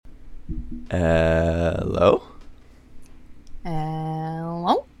Hello?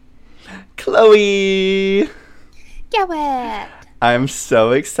 Hello? Chloe! Garrett! I'm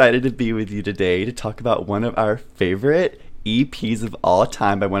so excited to be with you today to talk about one of our favorite EPs of all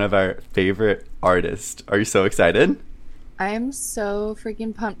time by one of our favorite artists. Are you so excited? I am so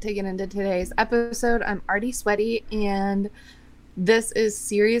freaking pumped to get into today's episode. I'm already sweaty, and this is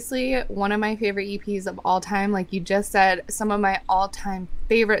seriously one of my favorite EPs of all time. Like you just said, some of my all-time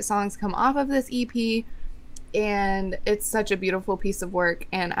favorite songs come off of this EP, and it's such a beautiful piece of work,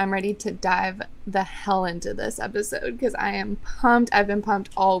 and I'm ready to dive the hell into this episode because I am pumped. I've been pumped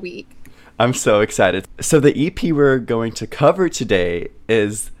all week. I'm so excited. So, the EP we're going to cover today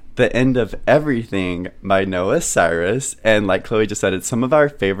is The End of Everything by Noah Cyrus. And like Chloe just said, it's some of our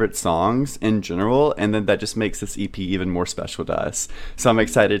favorite songs in general. And then that just makes this EP even more special to us. So, I'm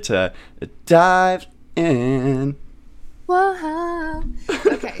excited to dive in. Whoa.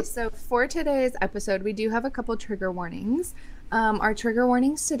 Okay, so for today's episode, we do have a couple trigger warnings. Our trigger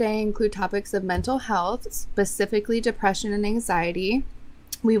warnings today include topics of mental health, specifically depression and anxiety.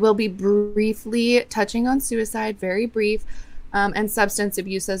 We will be briefly touching on suicide, very brief, and substance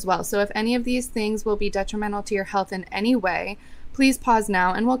abuse as well. So if any of these things will be detrimental to your health in any way, please pause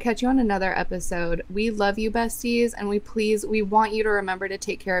now and we'll catch you on another episode. We love you, besties, and we want you to remember to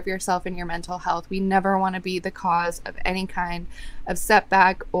take care of yourself and your mental health. We never want to be the cause of any kind of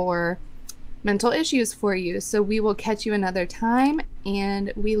setback or mental issues for you. So we will catch you another time,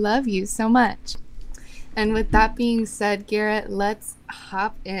 and we love you so much. And with that being said, Garrett, let's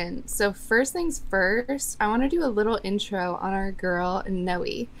hop in. So first things first, I want to do a little intro on our girl,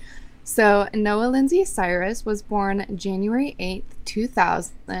 Noe. So Noah Lindsay Cyrus was born January 8th,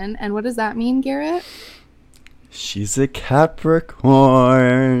 2000. And what does that mean, Garrett? She's a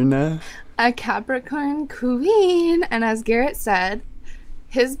Capricorn. A Capricorn queen. And as Garrett said,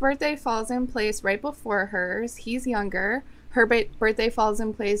 his birthday falls in place right before hers. He's younger. Her birthday falls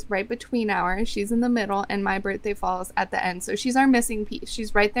in place right between ours. She's in the middle, and my birthday falls at the end. So she's our missing piece.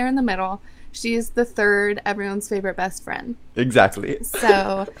 She's right there in the middle. She's the third, everyone's favorite best friend. Exactly.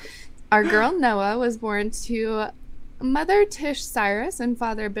 So our girl Noah was born to Mother Tish Cyrus and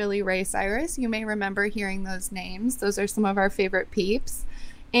Father Billy Ray Cyrus. You may remember hearing those names. Those are some of our favorite peeps.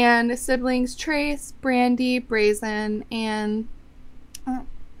 And siblings Trace, Brandy, Brazen, and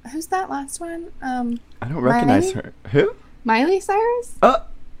who's that last one? I don't recognize her. Who? Miley Cyrus?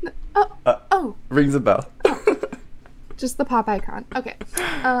 Rings a bell. Just the pop icon. Okay.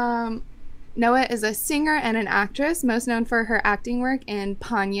 Noah is a singer and an actress, most known for her acting work in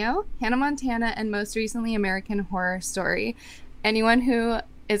Ponyo, Hannah Montana, and most recently American Horror Story. Anyone who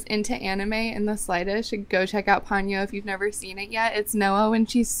is into anime in the slightest should go check out Ponyo if you've never seen it yet. It's Noah when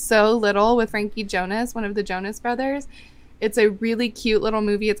she's so little with Frankie Jonas, one of the Jonas brothers. It's a really cute little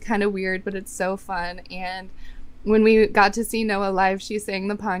movie. It's kind of weird, but it's so fun. And when we got to see Noah live, she sang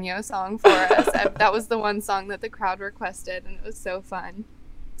the Ponyo song for us. That was the one song that the crowd requested, and it was so fun.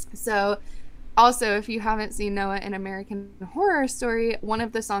 So also, if you haven't seen Noah in American Horror Story, one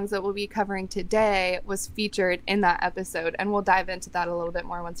of the songs that we'll be covering today was featured in that episode, and we'll dive into that a little bit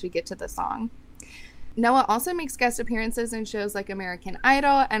more once we get to the song. Noah also makes guest appearances in shows like American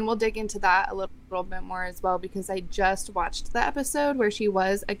Idol, and we'll dig into that a little bit more as well because I just watched the episode where she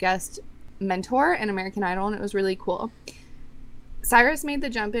was a guest mentor in American Idol, and it was really cool. Cyrus made the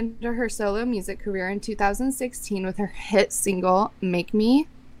jump into her solo music career in 2016 with her hit single Make Me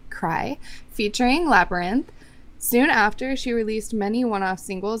Cry, featuring Labyrinth. Soon after, she released many one-off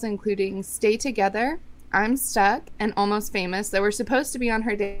singles, including Stay Together, I'm Stuck, and Almost Famous, that were supposed to be on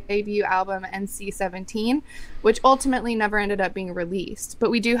her debut album NC-17, which ultimately never ended up being released.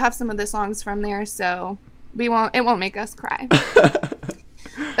 But we do have some of the songs from there, so it won't make us cry.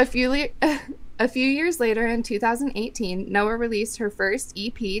 A few years later, in 2018, Noah released her first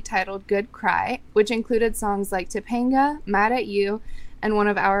EP titled Good Cry, which included songs like Topanga, Mad at You, and one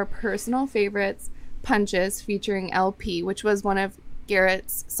of our personal favorites, Punches, featuring LP, which was one of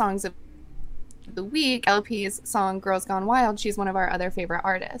Garrett's songs of the week. LP's song Girls Gone Wild. She's one of our other favorite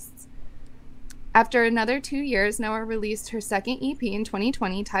artists. After another 2 years, Noah released her second EP in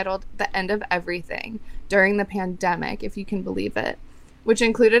 2020 titled The End of Everything during the pandemic, if you can believe it, which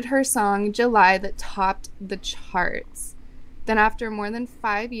included her song July that topped the charts. Then after more than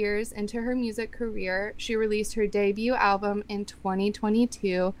 5 years into her music career, she released her debut album in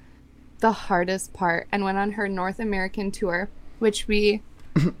 2022, The Hardest Part, and went on her North American tour, which we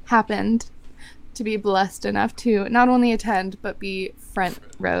happened to be blessed enough to not only attend, but be front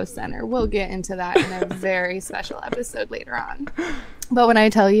row center. We'll get into that in a very special episode later on. But when I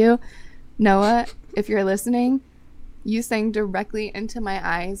tell you, Noah, if you're listening, You sang directly into my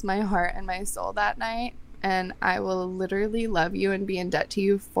eyes, my heart, and my soul that night, and I will literally love you and be in debt to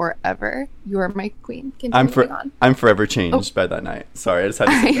you forever. You are my queen. Continuing on. I'm forever Oh, changed by that night. Sorry, I just had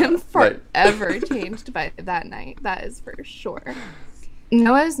to I say am that. Right. forever changed by that night. That is for sure.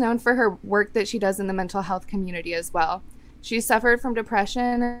 Noah is known for her work that she does in the mental health community as well. She suffered from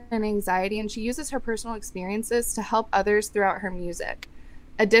depression and anxiety, and she uses her personal experiences to help others throughout her music.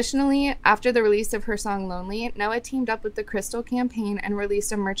 Additionally, after the release of her song Lonely, Noah teamed up with the Crystal campaign and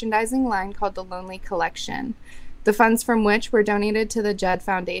released a merchandising line called the Lonely Collection, the funds from which were donated to the Jed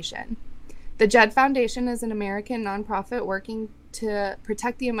Foundation. The Jed Foundation is an American nonprofit working to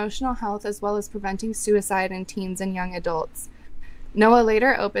protect the emotional health as well as preventing suicide in teens and young adults. Noah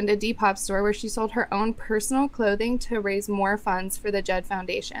later opened a Depop store where she sold her own personal clothing to raise more funds for the Jed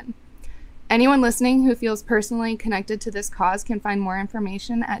Foundation. Anyone listening who feels personally connected to this cause can find more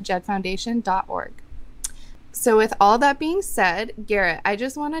information at jedfoundation.org. So with all that being said, Garrett, I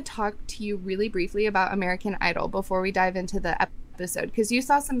just want to talk to you really briefly about American Idol before we dive into the episode, because you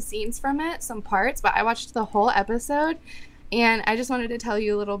saw some scenes from it, some parts, but I watched the whole episode, and I just wanted to tell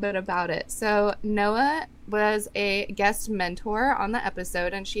you a little bit about it. So Noah was a guest mentor on the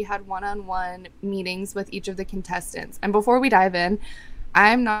episode, and she had one-on-one meetings with each of the contestants. And before we dive in,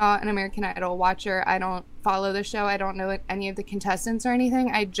 I'm not an American Idol watcher. I don't follow the show. I don't know any of the contestants or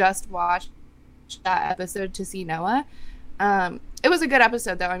anything. I just watched that episode to see Noah. It was a good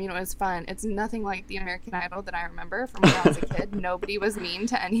episode, though. I mean, it was fun. It's nothing like the American Idol that I remember from when I was a kid. Nobody was mean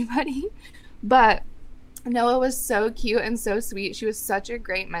to anybody. But Noah was so cute and so sweet. She was such a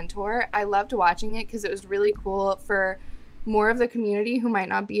great mentor. I loved watching it because it was really cool for more of the community who might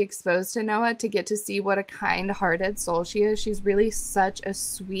not be exposed to Noah to get to see what a kind-hearted soul she is. She's really such a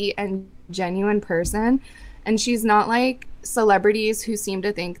sweet and genuine person. And she's not like celebrities who seem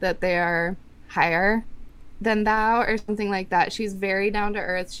to think that they are higher than thou or something like that. She's very down to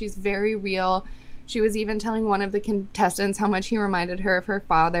earth. She's very real. She was even telling one of the contestants how much he reminded her of her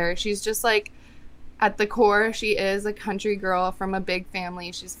father. She's just like, at the core, she is a country girl from a big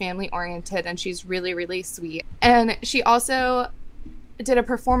family. She's family oriented, and she's really, really sweet. And she also did a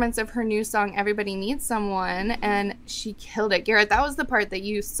performance of her new song, Everybody Needs Someone, and she killed it. Garrett, that was the part that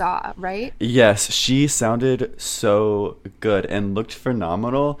you saw, right? Yes, she sounded so good and looked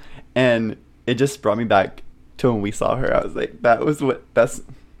phenomenal, and it just brought me back to when we saw her. I was like, that's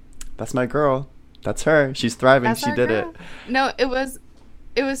my girl. That's her. She's thriving. That's She our did girl. it. No, it was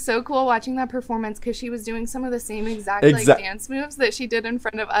so cool watching that performance because she was doing some of the same exact like dance moves that she did in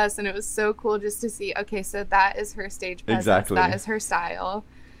front of us, and it was so cool just to see, okay, so that is her stage presence. Exactly. That is her style.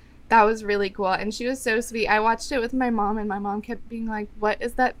 That was really cool, and she was so sweet. I watched it with my mom, and my mom kept being like, what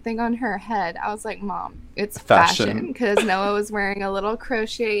is that thing on her head? I was like, Mom, it's fashion, because Noah was wearing a little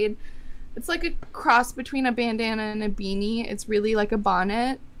crocheted, it's like a cross between a bandana and a beanie. It's really like a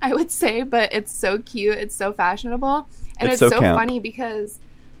bonnet, I would say, but it's so cute. It's so fashionable. And it's so funny because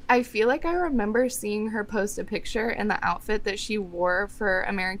I feel like I remember seeing her post a picture in the outfit that she wore for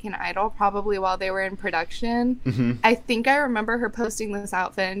American Idol, probably while they were in production. Mm-hmm. I think I remember her posting this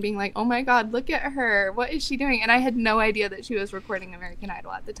outfit and being like, oh my God, look at her. What is she doing? And I had no idea that she was recording American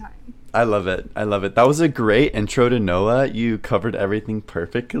Idol at the time. I love it. I love it. That was a great intro to Noah. You covered everything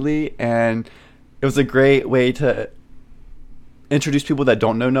perfectly, and it was a great way to introduce people that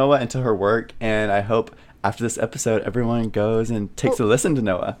don't know Noah into her work, and I hope after this episode, everyone goes and takes a listen to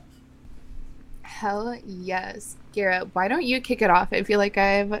Noah. Hell yes. Garrett, why don't you kick it off? I feel like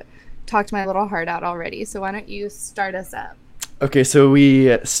I've talked my little heart out already, so why don't you start us up? Okay, so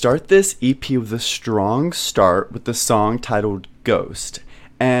we start this EP with a strong start with the song titled Ghost.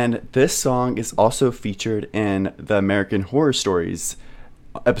 And this song is also featured in the American Horror Stories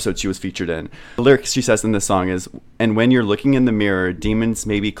episode she was featured in. The lyrics she says in this song is, "And when you're looking in the mirror, demons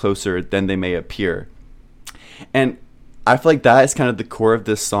may be closer than they may appear." And I feel like that is kind of the core of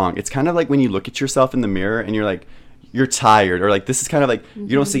this song. It's kind of like when you look at yourself in the mirror and you're like, you're tired, or like this is kind of like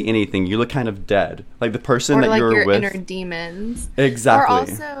you don't see anything. You look kind of dead, like the person or that like you were your with. Inner demons. Exactly. Or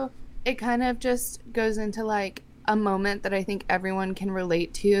also, it kind of just goes into like a moment that I think everyone can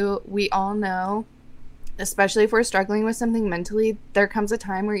relate to. We all know, especially if we're struggling with something mentally, there comes a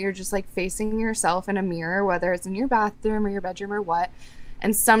time where you're just like facing yourself in a mirror, whether it's in your bathroom or your bedroom or what.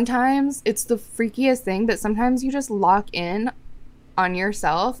 And sometimes it's the freakiest thing, but sometimes you just lock in on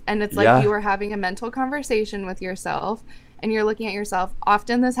yourself, and it's like you are having a mental conversation with yourself, and you're looking at yourself.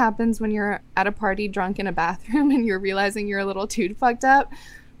 Often this happens when you're at a party drunk in a bathroom and you're realizing you're a little too fucked up,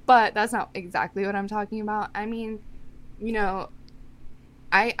 but that's not exactly what I'm talking about. I mean, you know,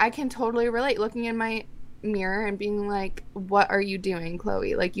 I can totally relate looking in my mirror and being like, what are you doing,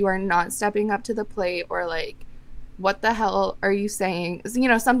 Chloe? Like, you are not stepping up to the plate, or like what the hell are you saying? You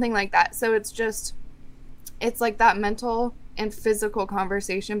know, something like that. So it's like that mental and physical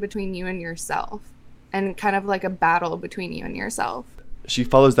conversation between you and yourself, and kind of like a battle between you and yourself. She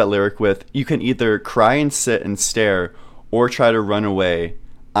follows that lyric with, you can either cry and sit and stare or try to run away.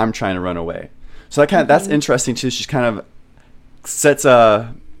 I'm trying to run away. So that kind of, that's interesting too. She kind of sets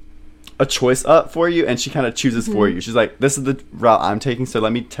a choice up for you, and she kind of chooses for you. She's like, this is the route I'm taking, so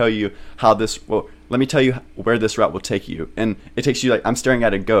let me tell you let me tell you where this route will take you. And it takes you, like, I'm staring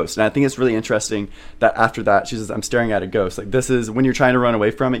at a ghost. And I think it's really interesting that after that she says, I'm staring at a ghost. Like, this is when you're trying to run away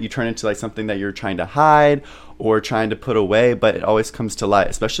from it, you turn into like something that you're trying to hide or trying to put away, but it always comes to light,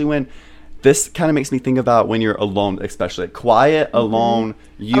 especially when this kind of makes me think about when you're alone, especially like quiet, alone,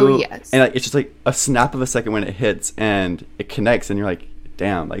 and like, it's just like a snap of a second when it hits and it connects, and you're like,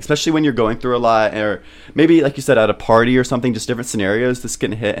 damn. Like, especially when you're going through a lot, or maybe like you said at a party or something, just different scenarios, this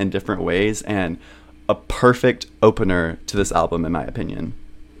can hit in different ways, and a perfect opener to this album in my opinion.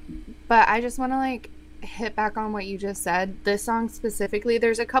 But I just want to like hit back on what you just said. This song specifically,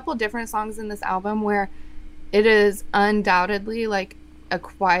 there's a couple different songs in this album where it is undoubtedly like a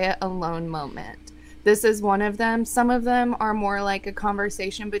quiet, alone moment. This is one of them. Some of them are more like a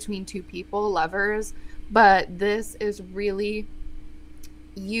conversation between two people, lovers, but this is really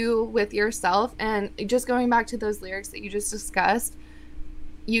you with yourself. And just going back to those lyrics that you just discussed,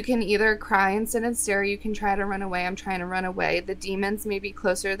 you can either cry and sit and stare, you can try to run away. I'm trying to run away. The demons may be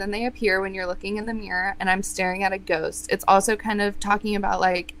closer than they appear when you're looking in the mirror, and I'm staring at a ghost. It's also kind of talking about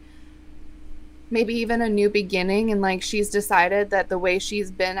like maybe even a new beginning, and like she's decided that the way she's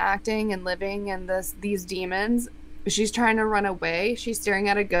been acting and living and these demons, she's trying to run away. She's staring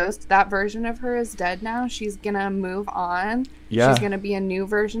at a ghost. That version of her is dead now. She's gonna move on. She's gonna be a new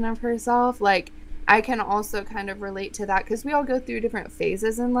version of herself. Like, I can also kind of relate to that because we all go through different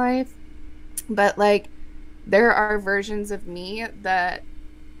phases in life, but like there are versions of me that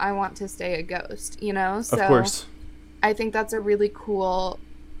I want to stay a ghost, you know? So of course, I think that's a really cool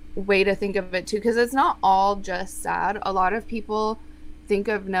way to think of it too, because it's not all just sad. A lot of people think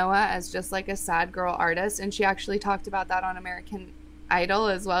of Noah as just like a sad girl artist, and she actually talked about that on American Idol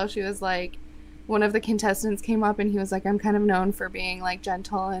as well. She was like, one of the contestants came up and he was like, I'm kind of known for being like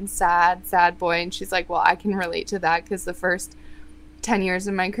gentle and sad boy, and she's like, well, I can relate to that because the first 10 years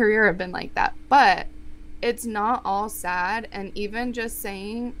of my career have been like that. But it's not all sad, and even just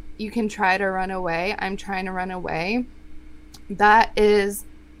saying you can try to run away, I'm trying to run away, that is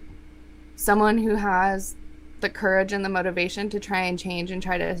someone who has the courage and the motivation to try and change and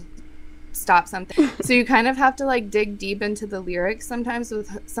try to stop something. So you kind of have to like dig deep into the lyrics sometimes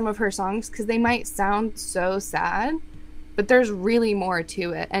with some of her songs, because they might sound so sad, but there's really more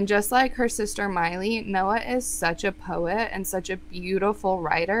to it. And just like her sister Miley, Noah is such a poet and such a beautiful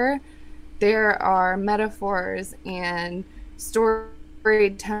writer. There are metaphors and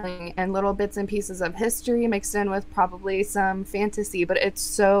storytelling and little bits and pieces of history mixed in with probably some fantasy, but it's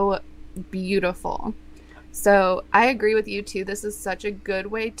so beautiful. So I agree with you too. This is such a good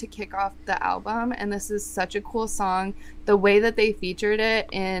way to kick off the album, and this is such a cool song. The way that they featured it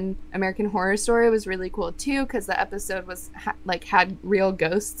in American Horror Story was really cool too, because the episode was had real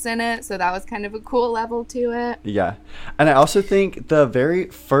ghosts in it, so that was kind of a cool level to it. Yeah, and I also think the very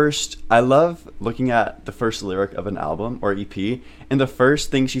first, I love looking at the first lyric of an album or EP, and the first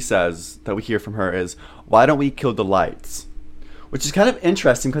thing she says that we hear from her is, "Why don't we kill the lights?" Which is kind of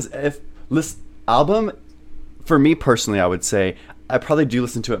interesting, because if this album, for me personally, I would say I probably do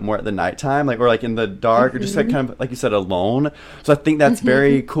listen to it more at the nighttime, like, or like in the dark, or just like kind of like you said, alone. So I think that's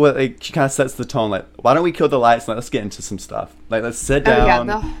very cool. Like, she kind of sets the tone. Like, why don't we kill the lights? Let's get into some stuff. Like, let's sit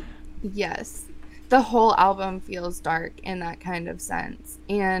down. Yes, the whole album feels dark in that kind of sense.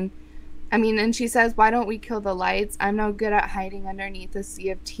 And I mean, and she says, "Why don't we kill the lights? I'm no good at hiding underneath a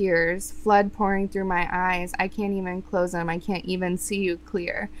sea of tears, flood pouring through my eyes. I can't even close them. I can't even see you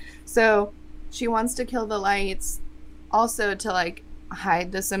clear." So she wants to kill the lights also to like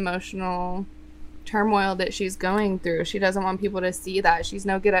hide this emotional turmoil that she's going through. She doesn't want people to see that. She's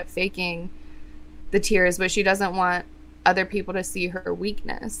no good at faking the tears, but she doesn't want other people to see her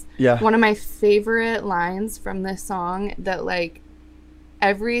weakness. Yeah. One of my favorite lines from this song that like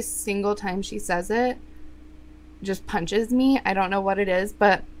every single time she says it just punches me. I don't know what it is,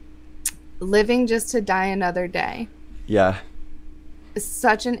 but living just to die another day. Yeah.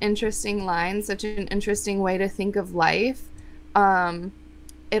 Such an interesting line, such an interesting way to think of life.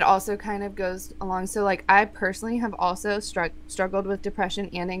 It also kind of goes along. So like, I personally have also struggled with depression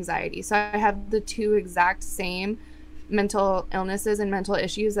and anxiety. So I have the two exact same mental illnesses and mental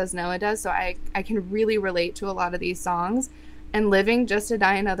issues as Noah does. So I can really relate to a lot of these songs. And living just to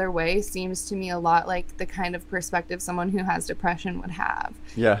die another way seems to me a lot like the kind of perspective someone who has depression would have.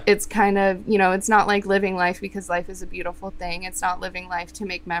 Yeah. It's kind of, you know, it's not like living life because life is a beautiful thing. It's not living life to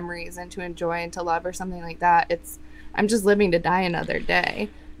make memories and to enjoy and to love or something like that. It's, I'm just living to die another day.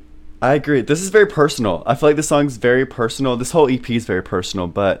 I agree. This is very personal. I feel like this song's very personal. This whole EP is very personal,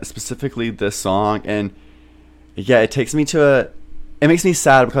 but specifically this song. And yeah, it takes me to it makes me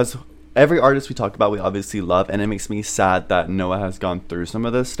sad because every artist we talk about we obviously love, and it makes me sad that Noah has gone through some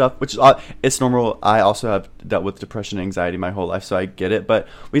of this stuff, which is it's normal. I also have dealt with depression and anxiety my whole life, so I get it, but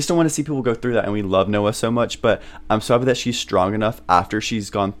we just don't want to see people go through that, and we love Noah so much. But I'm so happy that she's strong enough after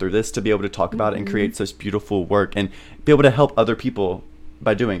she's gone through this to be able to talk about it and create such beautiful work and be able to help other people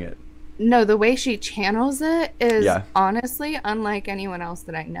by doing it. No, the way she channels it is honestly unlike anyone else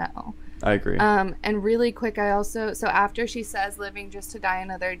that I know. I agree. And really quick, so after she says living just to die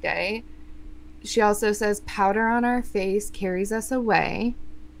another day, she also says powder on our face carries us away.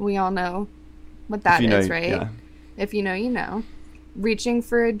 We all know what that is, right? Yeah. If you know, you know. Reaching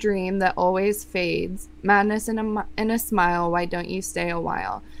for a dream that always fades. Madness in a smile. Why don't you stay a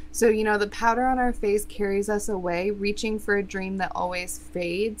while? So, you know, the powder on our face carries us away. Reaching for a dream that always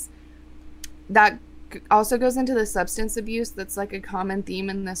fades. That also goes into the substance abuse that's like a common theme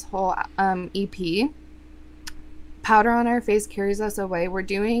in this whole EP. Powder on our face carries us away. We're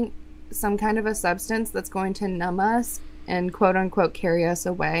doing some kind of a substance that's going to numb us and quote unquote carry us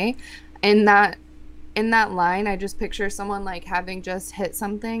away. In that line, I just picture someone like having just hit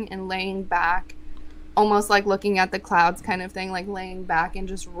something and laying back, almost like looking at the clouds kind of thing, like laying back and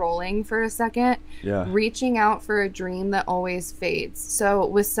just rolling for a second. Yeah. Reaching out for a dream that always fades. So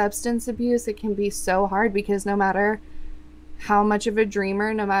with substance abuse, it can be so hard because no matter how much of a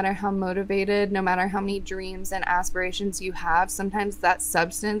dreamer, no matter how motivated, no matter how many dreams and aspirations you have, sometimes that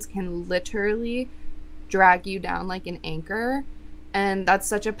substance can literally drag you down like an anchor. And that's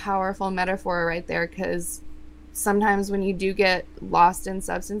such a powerful metaphor right there, because sometimes when you do get lost in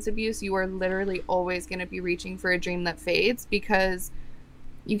substance abuse, you are literally always going to be reaching for a dream that fades because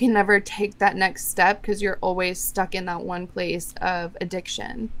you can never take that next step because you're always stuck in that one place of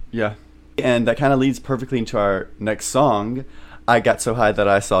addiction. Yeah. And that kind of leads perfectly into our next song, I Got So High That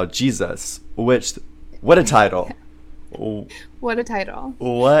I Saw Jesus, which, what a title. What a title.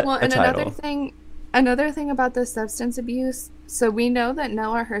 What well, a and title. Another thing about the substance abuse, so we know that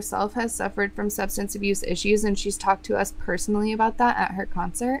Noah herself has suffered from substance abuse issues, and she's talked to us personally about that at her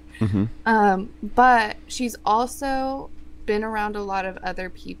concert. Mm-hmm. But she's also been around a lot of other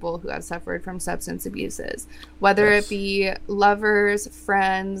people who have suffered from substance abuses, whether it be lovers,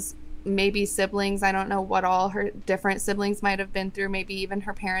 friends, maybe siblings. I don't know what all her different siblings might have been through, maybe even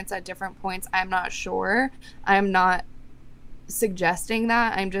her parents at different points. I'm not sure. I'm not suggesting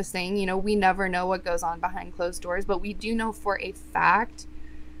that. I'm just saying, you know, we never know what goes on behind closed doors, but we do know for a fact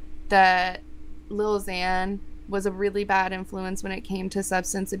that Lil Xan was a really bad influence when it came to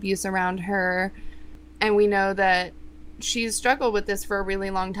substance abuse around her, and we know that she's struggled with this for a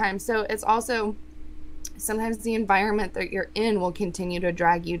really long time. So it's also sometimes the environment that you're in will continue to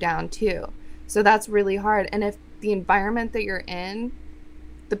drag you down too. So that's really hard. And if the environment that you're in,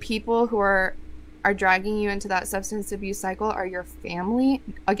 the people who are dragging you into that substance abuse cycle are your family,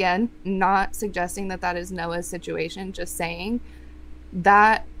 again, not suggesting that that is Noah's situation, just saying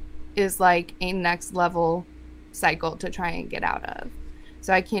that is like a next level cycle to try and get out of.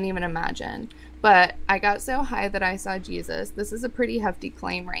 So I can't even imagine. But I got so high that I saw Jesus. This is a pretty hefty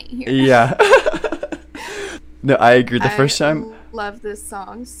claim right here. Yeah. No, I agree. I love this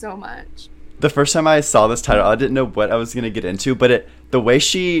song so much. The first time I saw this title, I didn't know what I was going to get into, but the way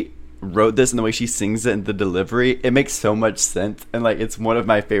she wrote this and the way she sings it and the delivery, it makes so much sense. And like, it's one of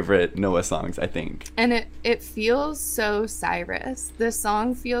my favorite Noah songs, I think. And it feels so Cyrus. This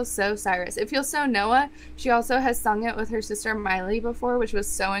song feels so Cyrus. It feels so Noah. She also has sung it with her sister Miley before, which was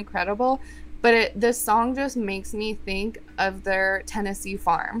so incredible. But this song just makes me think of their Tennessee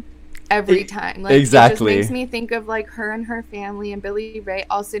farm every time. Like, exactly. It just makes me think of like her and her family and Billy Ray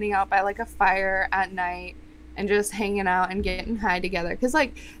all sitting out by like a fire at night and just hanging out and getting high together. Because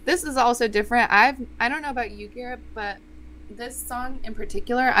like, this is also different. I don't know about you, Garrett, but this song in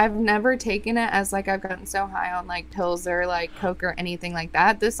particular, I've never taken it as like I've gotten so high on like pills or like coke or anything like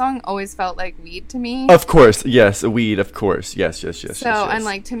that. This song always felt like weed to me. Of course, yes, weed, of course, yes. So yes. And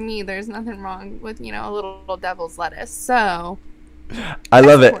like, to me, there's nothing wrong with, you know, a little devil's lettuce. So I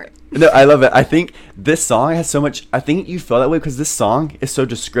love it. No, I love it. I think this song has so much. I think you feel that way because this song is so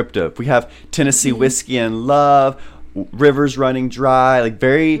descriptive. We have Tennessee whiskey and love, rivers running dry, like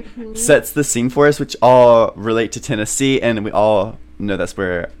very sets the scene for us, which all relate to Tennessee, and we all know that's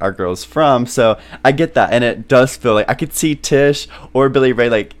where our girl's from. So I get that, and it does feel like I could see Tish or Billy Ray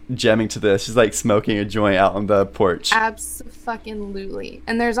like jamming to this. She's like smoking a joint out on the porch. Absolutely.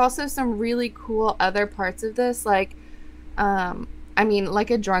 And there's also some really cool other parts of this, like I mean, like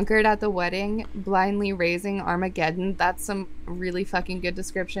a drunkard at the wedding blindly raising Armageddon. That's some really fucking good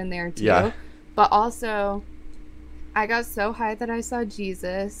description there too. Yeah. But also, I got so high that I saw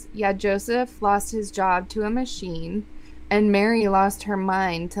Jesus. Yeah, Joseph lost his job to a machine, and Mary lost her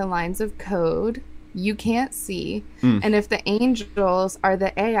mind to lines of code you can't see. And if the angels are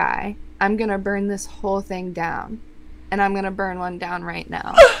the AI, I'm gonna burn this whole thing down. And I'm gonna burn one down right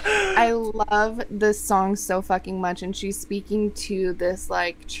now. I love this song so fucking much, and she's speaking to this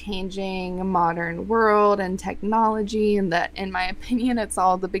like changing modern world and technology, and that, in my opinion, it's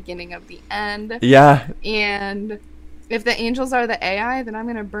all the beginning of the end. Yeah. And if the angels are the AI, then I'm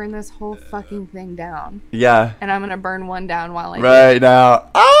gonna burn this whole fucking thing down. Yeah. And I'm gonna burn one down while I do right it. now.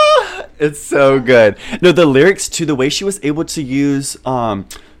 It's so good. No, the lyrics too, the way she was able to use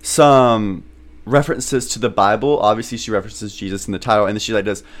some references to the Bible. Obviously she references Jesus in the title, and then she like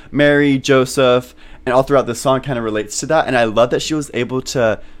does Mary, Joseph, and all throughout the song kind of relates to that. And I love that she was able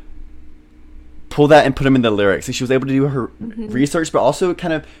to pull that and put them in the lyrics. And she was able to do her research, but also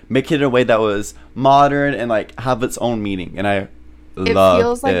kind of make it in a way that was modern and like have its own meaning. And I love it.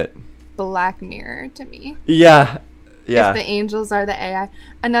 Feels like it. Black Mirror to me. Yeah. Yeah. If the angels are the AI.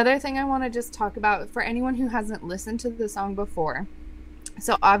 Another thing I want to just talk about for anyone who hasn't listened to the song before.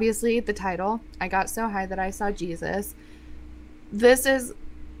 So obviously the title, I got so high that I saw Jesus. This is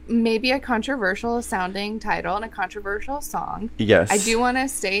maybe a controversial sounding title and a controversial song. Yes. I do want to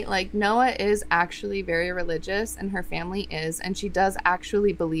state, like, Noah is actually very religious, and her family is, and she does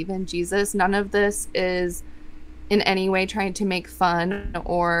actually believe in Jesus. None of this is in any way trying to make fun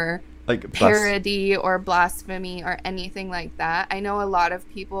or like parody or blasphemy or anything like that. I know a lot of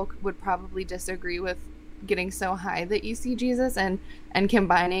people would probably disagree with getting so high that you see Jesus and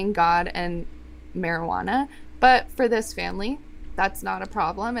combining God and marijuana, but for this family, that's not a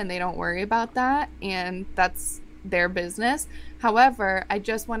problem, and they don't worry about that, and that's their business. However, I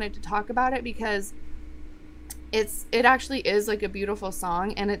just wanted to talk about it because it actually is like a beautiful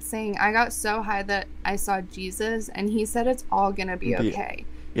song, and it's saying, I got so high that I saw Jesus, and he said it's all gonna be okay.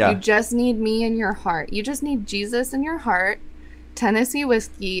 Yeah. You just need me in your heart. You just need Jesus in your heart, Tennessee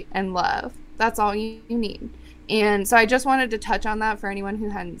whiskey, and love. That's all you need. And so I just wanted to touch on that for anyone who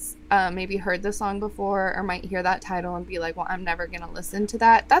hadn't maybe heard the song before or might hear that title and be like, well, I'm never going to listen to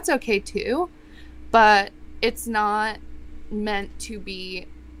that. That's okay too. But it's not meant to be,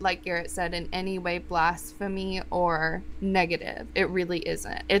 like Garrett said, in any way blasphemy or negative. It really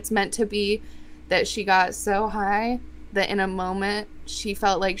isn't. It's meant to be that she got so high that in a moment she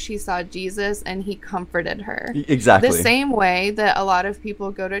felt like she saw Jesus and he comforted her. Exactly. The same way that a lot of people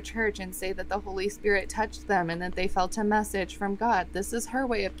go to church and say that the Holy Spirit touched them and that they felt a message from God. This is her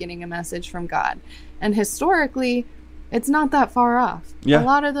way of getting a message from God. And historically, it's not that far off. Yeah. A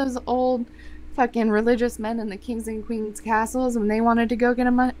lot of those old fucking religious men in the kings and queens castles, when they wanted to go get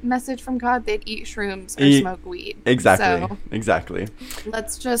a message from God, they'd eat shrooms or smoke weed. Exactly. So, exactly.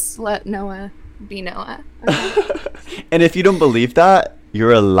 Let's just let Noah be Noah. Okay? And if you don't believe that,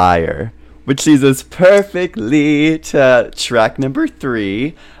 you're a liar. Which leads us perfectly to track number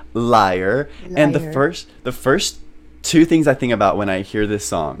 3, Liar. And the first two things I think about when I hear this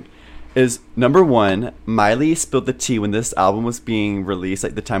song is, number 1, Miley spilled the tea when this album was being released,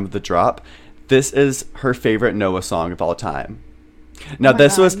 like the time of the drop. This is her favorite Noah song of all time. Now,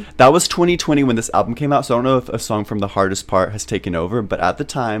 that was 2020 when this album came out, so I don't know if a song from The Hardest Part has taken over, but at the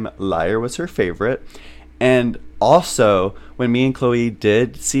time, Liar was her favorite. And also, when me and Chloe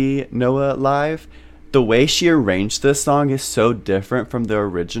did see Noah live, the way she arranged this song is so different from the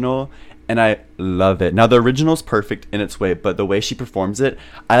original, and I love it. Now, the original's perfect in its way, but the way she performs it,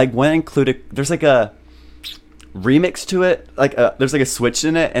 I like want to include there's like a remix to it, there's like a switch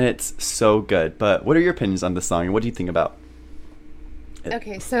in it, and it's so good. But what are your opinions on this song, and what do you think about it?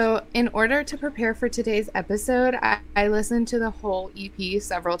 Okay, so in order to prepare for today's episode, I listened to the whole EP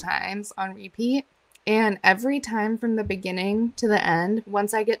several times on repeat. And every time from the beginning to the end,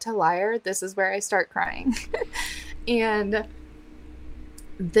 once I get to Liar, this is where I start crying. And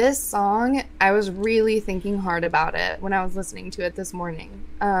this song, I was really thinking hard about it when I was listening to it this morning,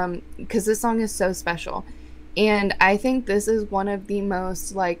 because this song is so special. And I think this is one of the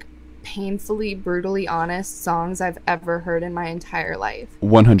most, like, painfully, brutally honest songs I've ever heard in my entire life.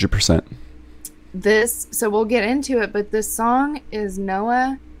 100%. So we'll get into it, but this song is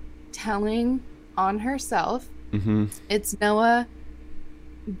Noah telling on herself. Mm-hmm. It's Noah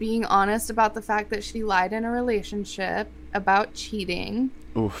being honest about the fact that she lied in a relationship about cheating.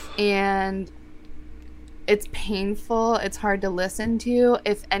 Oof. And it's painful. It's hard to listen to.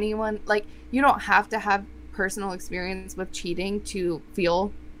 If anyone, like, you don't have to have personal experience with cheating to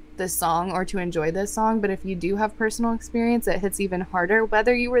feel this song or to enjoy this song, but if you do have personal experience, it hits even harder.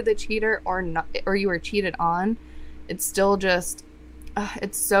 Whether you were the cheater or not, or you were cheated on, it's still just,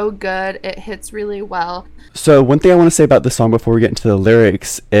 it's so good. It hits really well. So one thing I want to say about the song before we get into the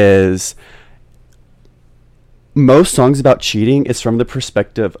lyrics is most songs about cheating is from the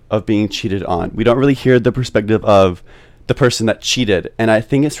perspective of being cheated on. We don't really hear the perspective of the person that cheated. And I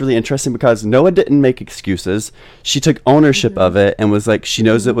think it's really interesting because Noah didn't make excuses. She took ownership of it and was like, she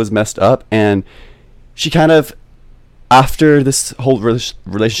knows it was messed up. And she kind of, after this whole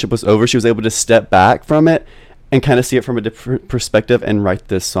relationship was over, she was able to step back from it and kind of see it from a different perspective and write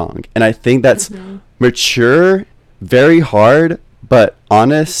this song. And I think that's mature, very hard, but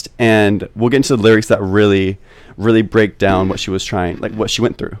honest. And we'll get into the lyrics that really break down what she was trying, like what she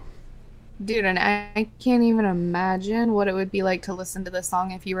went through. Dude, and I can't even imagine what it would be like to listen to this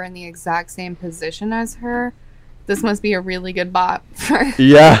song if you were in the exact same position as her. This must be a really good bop for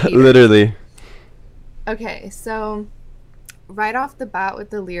Yeah, literally. Okay, so right off the bat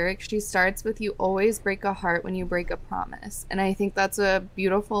with the lyrics, she starts with, "You always break a heart when you break a promise." And I think that's a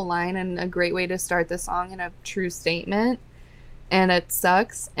beautiful line and a great way to start the song and a true statement. And it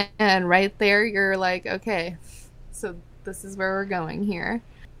sucks. And right there, you're like, okay, so this is where we're going here.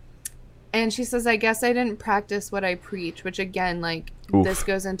 And she says, "I guess I didn't practice what I preach," which again, like, Oof. This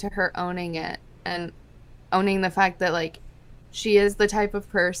goes into her owning it and owning the fact that, like, she is the type of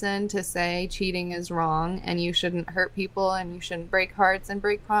person to say cheating is wrong and you shouldn't hurt people and you shouldn't break hearts and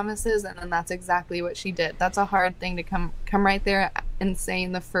break promises. And then that's exactly what she did. That's a hard thing to come right there and say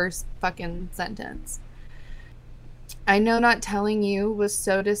in the first fucking sentence. "I know not telling you was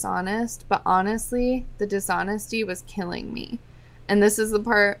so dishonest, but honestly, the dishonesty was killing me." And this is the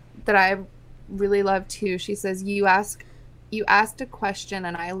part that I really love too. She says, you asked a question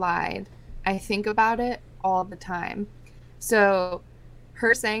and I lied. I think about it all the time." So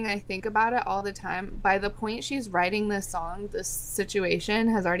her saying "I think about it all the time," by the point she's writing this song, this situation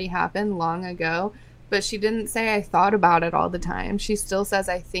has already happened long ago, but she didn't say "I thought about it all the time." She still says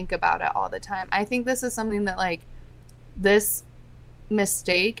 "I think about it all the time." I think this is something that, like, this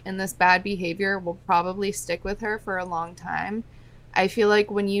mistake and this bad behavior will probably stick with her for a long time. I feel like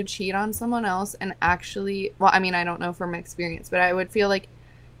when you cheat on someone else and actually, well, I mean, I don't know from experience, but I would feel like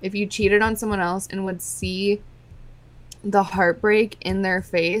if you cheated on someone else and would see the heartbreak in their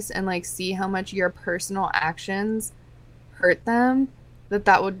face and, like, see how much your personal actions hurt them,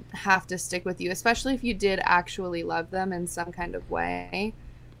 that would have to stick with you, especially if you did actually love them in some kind of way.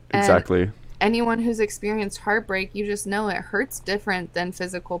 Exactly. And anyone who's experienced heartbreak, you just know it hurts different than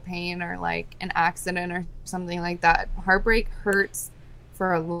physical pain or, like, an accident or something like that. Heartbreak hurts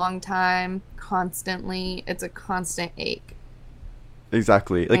for a long time, constantly. It's a constant ache.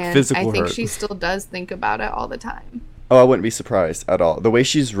 Exactly. Like, and physical I think hurt. she still does think about it all the time. Oh, I wouldn't be surprised at all. The way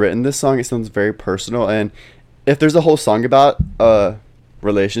she's written this song, it sounds very personal. And if there's a whole song about a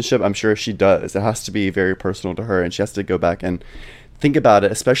relationship, I'm sure she does. It has to be very personal to her, and she has to go back and think about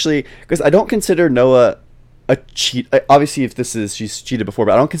it, especially because I don't consider Noah a cheat. Obviously, if this is, she's cheated before,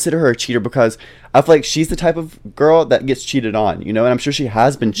 but I don't consider her a cheater because I feel like she's the type of girl that gets cheated on, you know, and I'm sure she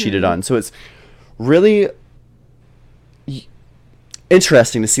has been cheated on. So it's really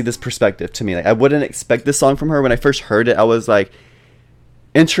interesting to see this perspective to me. Like, I wouldn't expect this song from her. When I first heard it, I was like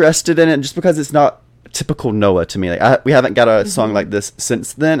interested in it just because it's not typical Noah to me. Like, we haven't got a song like this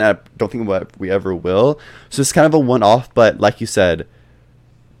since then. I don't think we ever will. So it's kind of a one-off, but like you said,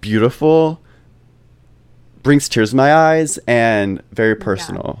 beautiful, brings tears to my eyes, and very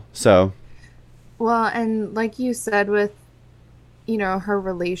personal. Yeah. So, well, and like you said with, you know, her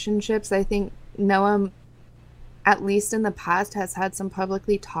relationships, I think Noah, at least in the past, has had some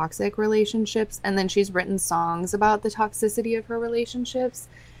publicly toxic relationships, and then she's written songs about the toxicity of her relationships.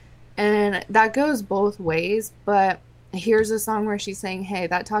 And that goes both ways, but here's a song where she's saying, hey,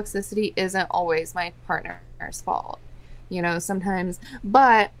 that toxicity isn't always my partner's fault, you know, sometimes.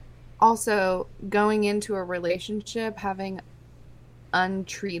 But also, going into a relationship, having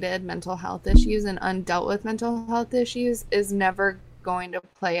untreated mental health issues and undealt with mental health issues is never going to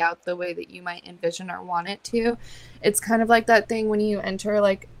play out the way that you might envision or want it to. It's kind of like that thing when you enter,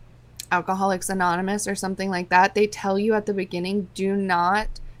 like, Alcoholics Anonymous or something like that. They tell you at the beginning, do not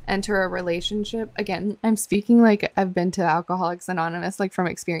enter a relationship. Again, I'm speaking like I've been to Alcoholics Anonymous, like, from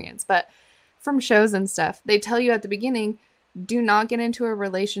experience, but from shows and stuff, they tell you at the beginning, do not get into a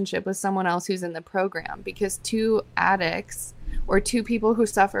relationship with someone else who's in the program, because two addicts or two people who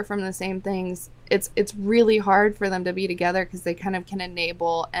suffer from the same things, it's really hard for them to be together because they kind of can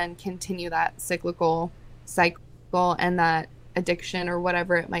enable and continue that cyclical cycle and that addiction or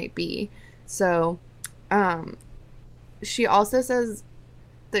whatever it might be. So she also says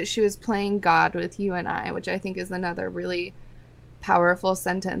that she was playing God with you and I, which I think is another really powerful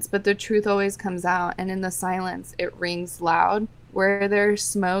sentence. But the truth always comes out, and in the silence it rings loud. Where there's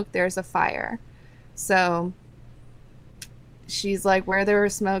smoke, there's a fire. So she's like, where there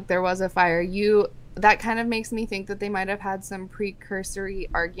was smoke, there was a fire. That kind of makes me think that they might have had some precursory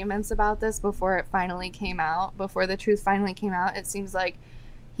arguments about this before it finally came out, before the truth finally came out. It seems like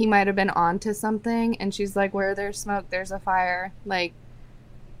he might have been onto something, and she's like, where there's smoke, there's a fire. Like,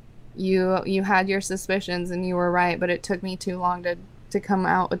 you had your suspicions and you were right, but it took me too long to come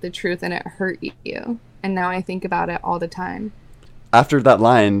out with the truth, and it hurt you. And now I think about it all the time. After that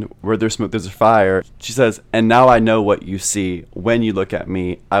line, where there's smoke, there's a fire, she says, and now I know what you see. When you look at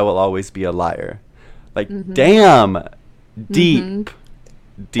me, I will always be a liar. Like, damn. Deep. Deep.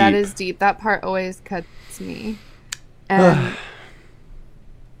 That is deep. That part always cuts me. And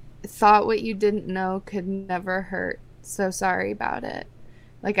thought what you didn't know could never hurt. So sorry about it.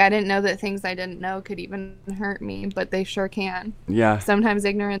 Like, I didn't know that things I didn't know could even hurt me, but they sure can. Yeah. Sometimes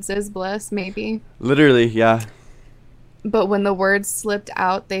ignorance is bliss, maybe. Literally, yeah. But when the words slipped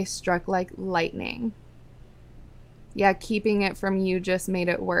out, they struck like lightning. Yeah, keeping it from you just made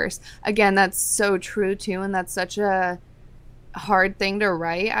it worse. Again, that's so true, too, and that's such a hard thing to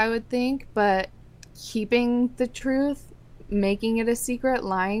write, I would think. But keeping the truth, making it a secret,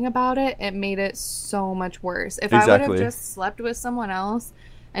 lying about it, it made it so much worse. If I would have just slept with someone else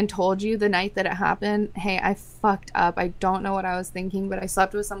and told you the night that it happened, hey, I fucked up, I don't know what I was thinking, but I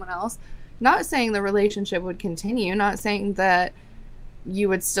slept with someone else, not saying the relationship would continue, not saying that you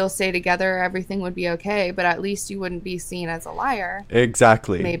would still stay together, everything would be okay, but at least you wouldn't be seen as a liar.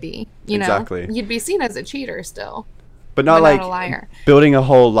 Exactly. Maybe. You know? You'd be seen as a cheater still. But not like a liar. Building a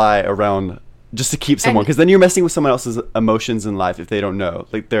whole lie around just to keep someone, because then you're messing with someone else's emotions in life if they don't know.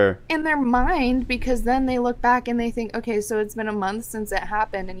 Like, they're in their mind, because then they look back and they think, okay, so it's been a month since it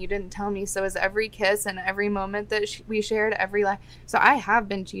happened and you didn't tell me, so is every kiss and every moment that we shared, every lie. So I have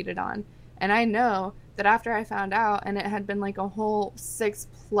been cheated on, and I know that after I found out, and it had been like a whole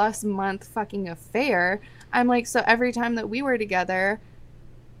 6+ month fucking affair, I'm like, so every time that we were together,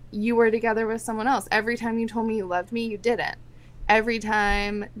 you were together with someone else. Every time you told me you loved me, you didn't. Every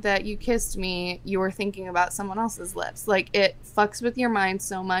time that you kissed me, you were thinking about someone else's lips. Like, it fucks with your mind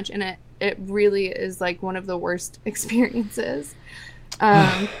so much, and it really is like one of the worst experiences.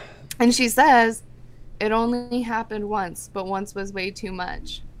 And she says, it only happened once, but once was way too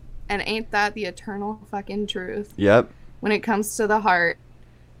much. And ain't that the eternal fucking truth? Yep. When it comes to the heart,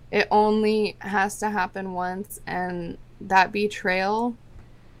 it only has to happen once, and that betrayal,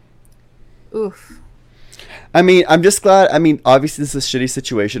 oof. I mean, I'm just glad. I mean, obviously, this is a shitty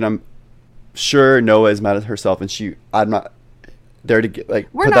situation. I'm sure Noah is mad at herself, and I'm not there to get, like,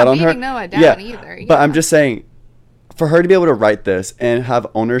 we're put not that on her. beating Noah down either. Yeah. But I'm just saying, for her to be able to write this and have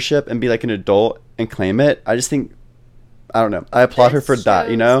ownership and be like an adult and claim it, I just think, I don't know. I applaud her for that,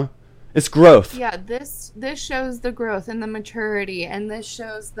 you know? It's growth. Yeah, this shows the growth and the maturity, and this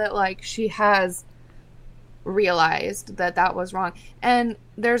shows that, like, she has realized that was wrong. And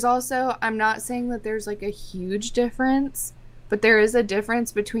there's also, I'm not saying that there's like a huge difference, but there is a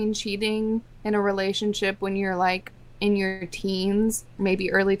difference between cheating in a relationship when you're like in your teens,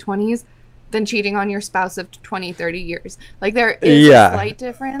 maybe early 20s, than cheating on your spouse of 20, 30 years. Like, there is a slight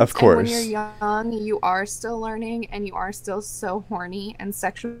difference. Of course. And when you're young, you are still learning, and you are still so horny and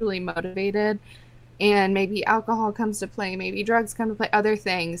sexually motivated, and maybe alcohol comes to play, maybe drugs come to play, other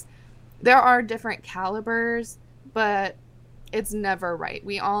things. There are different calibers, but it's never right.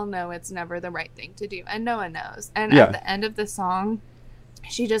 We all know it's never the right thing to do, and Noah knows. And at the end of the song,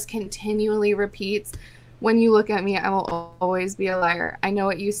 she just continually repeats, when you look at me, I will always be a liar. I know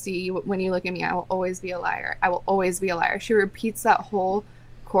what you see. When you look at me, I will always be a liar. I will always be a liar. She repeats that whole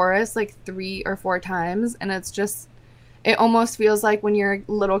chorus like 3 or 4 times, and it's just, it almost feels like when you're a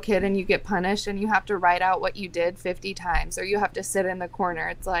little kid and you get punished and you have to write out what you did 50 times, or you have to sit in the corner.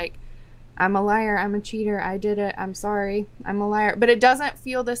 It's like, I'm a liar, I'm a cheater, I did it, I'm sorry, I'm a liar. But it doesn't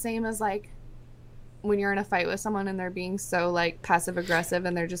feel the same as like when you're in a fight with someone and they're being so like passive aggressive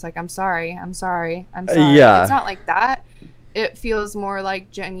and they're just like, I'm sorry, I'm sorry, I'm sorry. Yeah. It's not like that. It feels more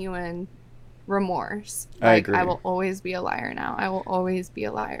like genuine remorse. Like, I agree. I will always be a liar now. I will always be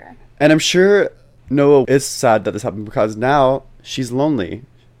a liar. And I'm sure Noah is sad that this happened, because now she's lonely.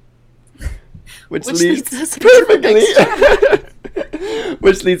 Which leads us perfectly.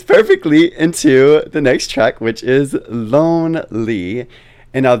 Which leads perfectly into the next track, which is Lonely.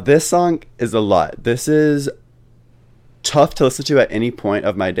 And now this song is a lot. This is tough to listen to at any point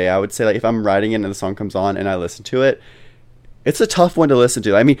of my day. I would say, like, if I'm writing it and the song comes on and I listen to it, it's a tough one to listen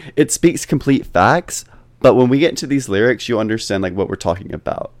to. I mean, it speaks complete facts, but when we get into these lyrics, you understand, like, what we're talking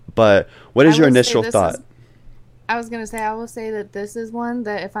about. But what is your initial thought? I was going to say, I will say that this is one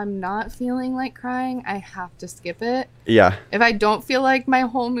that if I'm not feeling like crying, I have to skip it. Yeah. If I don't feel like my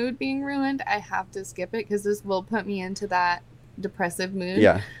whole mood being ruined, I have to skip it because this will put me into that depressive mood.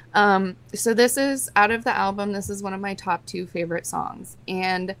 Yeah. So this is out of the album. This is one of my top 2 favorite songs.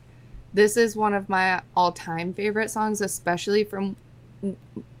 And this is one of my all-time favorite songs, especially from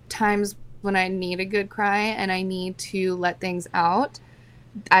times when I need a good cry and I need to let things out.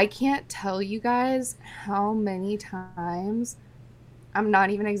 I can't tell you guys how many times, I'm not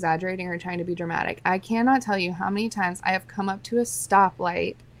even exaggerating or trying to be dramatic, I cannot tell you how many times I have come up to a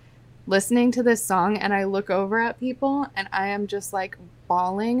stoplight listening to this song and I look over at people and I am just like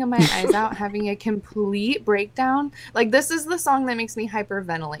bawling my eyes out, having a complete breakdown. Like, this is the song that makes me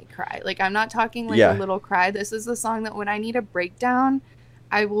hyperventilate cry. Like, I'm not talking like a little cry. This is the song that when I need a breakdown,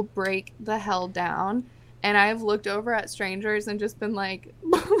 I will break the hell down. And I've looked over at strangers and just been like,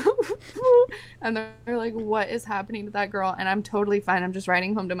 and they're like, what is happening to that girl? And I'm totally fine. I'm just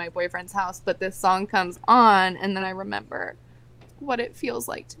riding home to my boyfriend's house. But this song comes on and then I remember what it feels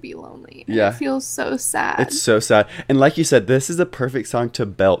like to be lonely. And it feels so sad. It's so sad. And like you said, this is a perfect song to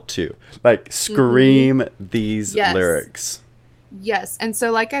belt to. Like, scream these lyrics. Yes. And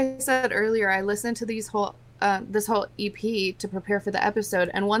so like I said earlier, I listened to this whole EP to prepare for the episode.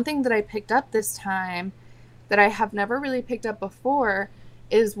 And one thing that I picked up this time that I have never really picked up before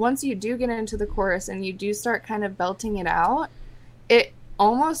is once you do get into the chorus and you do start kind of belting it out, it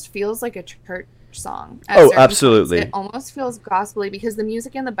almost feels like a church song. Oh, absolutely. Points. It almost feels gospel-y because the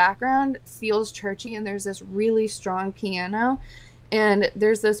music in the background feels churchy and there's this really strong piano. And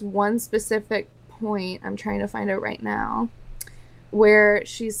there's this one specific point, I'm trying to find it right now, where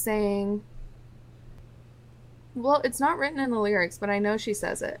she's saying, well, it's not written in the lyrics, but I know she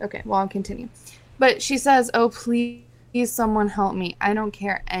says it. Okay, well, I'll continue. But she says, oh, please, someone help me. I don't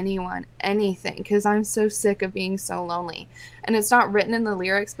care anyone, anything, because I'm so sick of being so lonely. And it's not written in the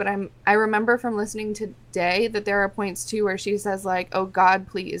lyrics, but I remember from listening today that there are points, too, where she says, like, oh, God,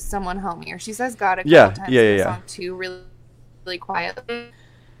 please, someone help me. Or she says God a couple times in the song, too, really, really quietly.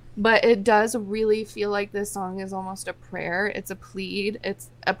 But it does really feel like this song is almost a prayer. It's a plead. It's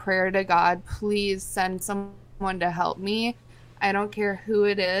a prayer to God. Please send someone to help me. I don't care who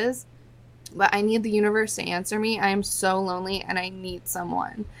it is. But I need the universe to answer me. I am so lonely and I need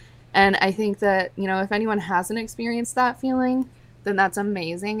someone. And I think that, you know, if anyone hasn't experienced that feeling, then that's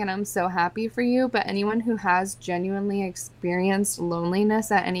amazing. And I'm so happy for you. But anyone who has genuinely experienced loneliness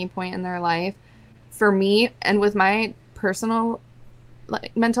at any point in their life, for me, and with my personal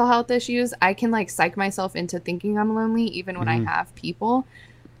mental health issues, I can like psych myself into thinking I'm lonely even when I have people.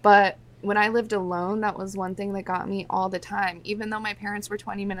 But when I lived alone, that was one thing that got me all the time. Even though my parents were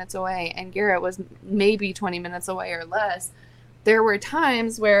 20 minutes away and Garrett was maybe 20 minutes away or less, there were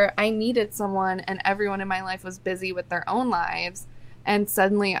times where I needed someone and everyone in my life was busy with their own lives. And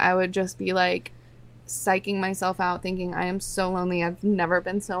suddenly I would just be like psyching myself out thinking I am so lonely. I've never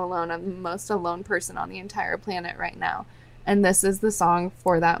been so alone. I'm the most alone person on the entire planet right now. And this is the song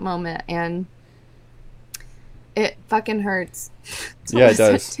for that moment. And it fucking hurts. Yeah, it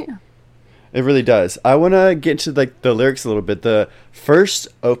does. It really does. I want to get into like the lyrics a little bit. The first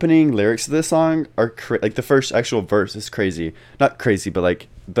opening lyrics of this song are like the first actual verse is crazy. Not crazy, but like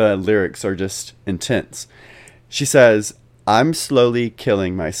the lyrics are just intense. She says, I'm slowly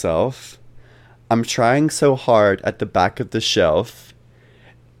killing myself. I'm trying so hard at the back of the shelf.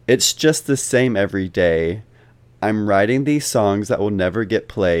 It's just the same every day. I'm writing these songs that will never get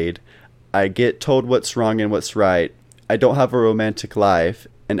played. I get told what's wrong and what's right. I don't have a romantic life.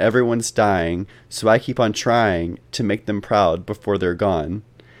 And everyone's dying, so I keep on trying to make them proud before they're gone.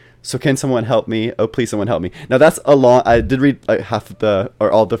 So can someone help me? Oh, please, someone help me. Now, that's a long... I did read like half of the... or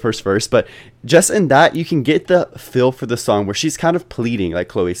all the first verse, but just in that, you can get the feel for the song where she's kind of pleading, like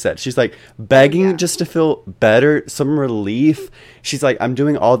Chloe said. She's like begging just to feel better, some relief. She's like, I'm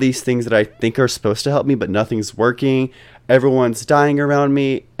doing all these things that I think are supposed to help me, but nothing's working. Everyone's dying around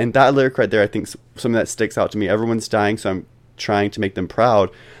me. And that lyric right there, I think, something that sticks out to me. Everyone's dying, so I'm trying to make them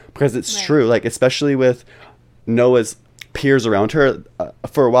proud, because it's true. Like, especially with Noah's peers around her,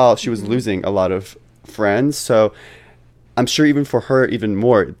 for a while she was losing a lot of friends, so I'm sure even for her even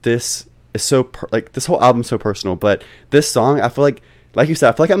more, this is so like this whole album's so personal. But this song, I feel like you said,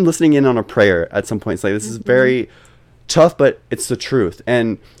 I feel like I'm listening in on a prayer at some points. Like, this is very tough, but it's the truth.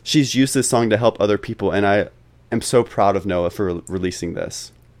 And she's used this song to help other people, and I am so proud of Noah for releasing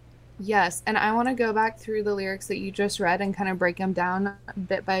this. Yes, and I want to go back through the lyrics that you just read and kind of break them down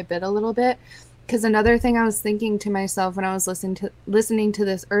bit by bit a little bit. Because another thing I was thinking to myself when I was listening to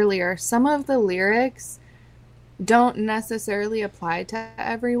this earlier, some of the lyrics don't necessarily apply to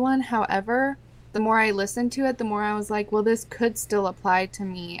everyone. However, the more I listened to it, the more I was like, well, this could still apply to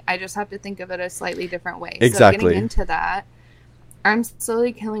me. I just have to think of it a slightly different way. Exactly. So getting into that, I'm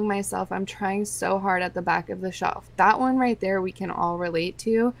slowly killing myself. I'm trying so hard at the back of the shelf. That one right there, we can all relate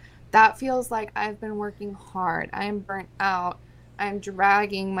to. That feels like I've been working hard. I'm burnt out. I'm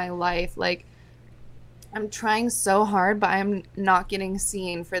dragging my life. Like, I'm trying so hard, but I'm not getting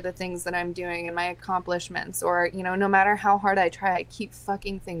seen for the things that I'm doing and my accomplishments. Or, you know, no matter how hard I try, I keep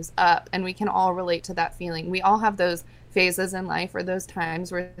fucking things up. And we can all relate to that feeling. We all have those phases in life or those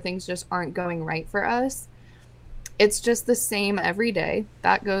times where things just aren't going right for us. It's just the same every day.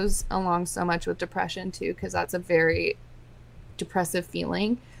 That goes along so much with depression too, because that's a very depressive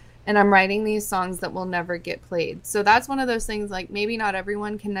feeling. And I'm writing these songs that will never get played. So that's one of those things, like, maybe not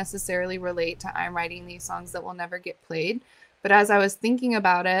everyone can necessarily relate to I'm writing these songs that will never get played. But as I was thinking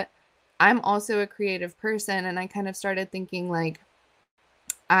about it, I'm also a creative person, and I kind of started thinking, like,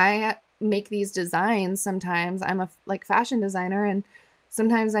 I make these designs sometimes. I'm a fashion designer, and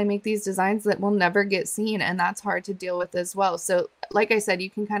sometimes I make these designs that will never get seen, and that's hard to deal with as well. So like I said, you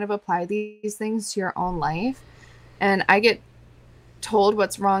can kind of apply these things to your own life. And I get told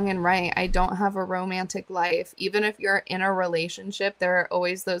what's wrong and right. I don't have a romantic life. Even if you're in a relationship, there are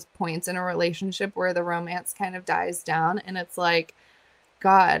always those points in a relationship where the romance kind of dies down, and it's like,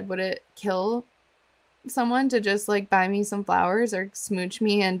 God, would it kill someone to just like buy me some flowers or smooch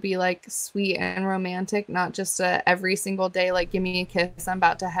me and be like sweet and romantic, not just a every single day like give me a kiss, I'm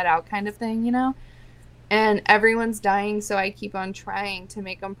about to head out kind of thing, you know? And everyone's dying, so I keep on trying to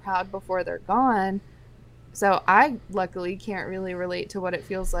make them proud before they're gone. So I luckily can't really relate to what it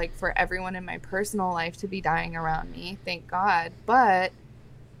feels like for everyone in my personal life to be dying around me, thank God. But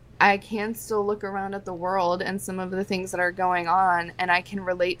I can still look around at the world and some of the things that are going on, and I can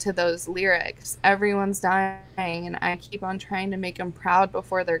relate to those lyrics. Everyone's dying, and I keep on trying to make them proud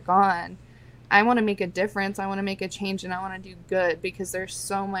before they're gone. I want to make a difference. I want to make a change, and I want to do good because there's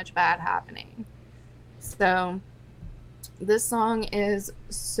so much bad happening. So this song is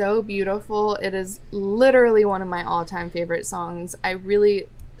so beautiful. It is literally one of my all-time favorite songs. I really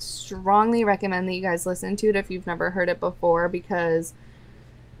strongly recommend that you guys listen to it if you've never heard it before, because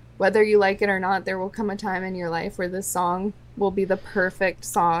whether you like it or not, there will come a time in your life where this song will be the perfect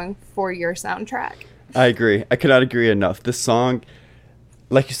song for your soundtrack. I agree. I could not agree enough. This song,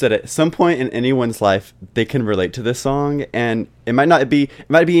 like you said, at some point in anyone's life, they can relate to this song, and it might be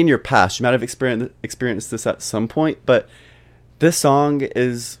in your past. You might have experienced this at some point, but this song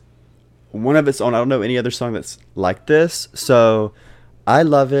is one of its own. I don't know any other song that's like this, so I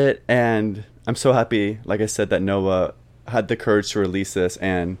love it, and I'm so happy, like I said, that Noah had the courage to release this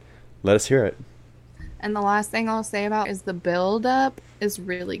and let us hear it. And the last thing I'll say about is the build up is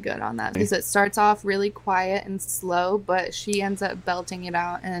really good on that, because it starts off really quiet and slow, but she ends up belting it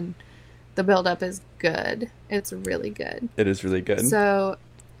out, and the build up is good. It's really good. It is really good. So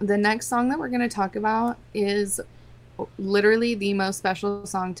the next song that we're going to talk about is literally the most special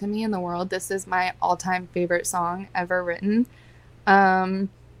song to me in the world. This is my all-time favorite song ever written.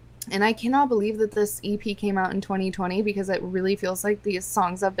 And I cannot believe that this EP came out in 2020, because it really feels like these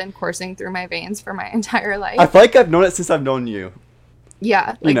songs have been coursing through my veins for my entire life. I feel like I've known it since I've known you.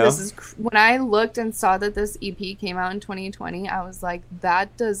 Yeah, like, you know? This is when I looked and saw that this EP came out in 2020, I was like,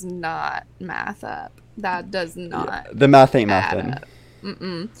 that does not math up. That does not. Yeah, the math ain't mathing.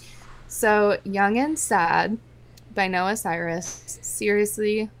 Mm-mm. So, Young and Sad by Noah Cyrus,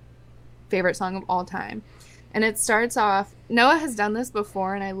 seriously, favorite song of all time. And it starts off, Noah has done this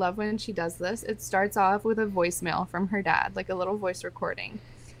before, and I love when she does this. It starts off with a voicemail from her dad, like a little voice recording.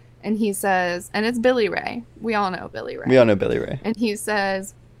 And he says, and it's Billy Ray. We all know Billy Ray. We all know Billy Ray. And he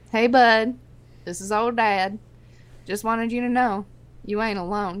says, "Hey, bud, this is old dad. Just wanted you to know you ain't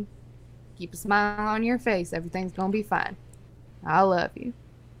alone. Keep a smile on your face. Everything's going to be fine. I love you."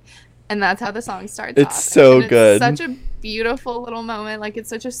 And that's how the song starts off. It's so good. It's such a beautiful little moment. Like, it's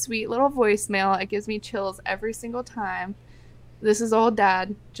such a sweet little voicemail. It gives me chills every single time. This is old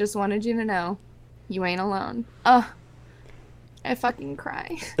dad. Just wanted you to know you ain't alone. Ugh. I fucking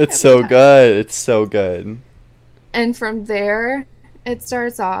cry. It's so time. Good. It's so good. And from there, it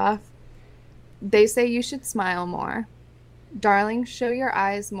starts off, "They say you should smile more. Darling, show your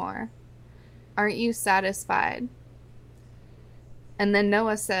eyes more. Aren't you satisfied?" And then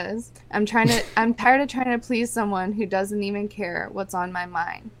Noah says, I'm tired of trying to please someone who doesn't even care what's on my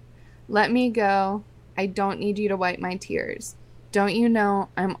mind. Let me go. I don't need you to wipe my tears. Don't you know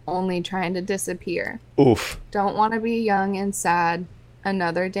I'm only trying to disappear? Oof. Don't want to be young and sad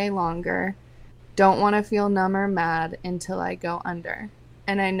another day longer. Don't want to feel numb or mad until I go under.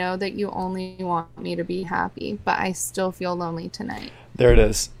 And I know that you only want me to be happy, but I still feel lonely tonight. There it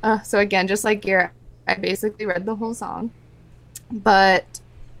is. So again, just like Garrett, I basically read the whole song. But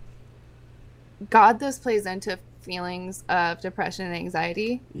God, this plays into feelings of depression and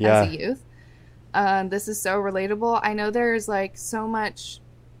anxiety as a youth. This is so relatable. I know there's like so much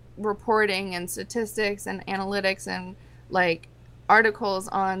reporting and statistics and analytics and like articles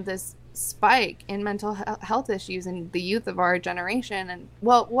on this spike in mental health issues in the youth of our generation. And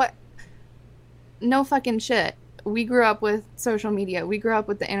no fucking shit. We grew up with social media. We grew up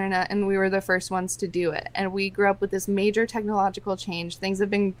with the internet, and we were the first ones to do it. And we grew up with this major technological change. Things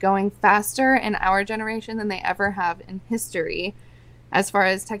have been going faster in our generation than they ever have in history as far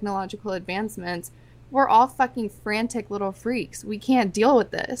as technological advancements. We're all fucking frantic little freaks. We can't deal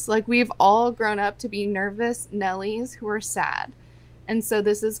with this. Like, we've all grown up to be nervous Nellies who are sad. And so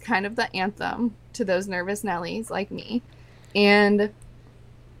this is kind of the anthem to those nervous Nellies like me. And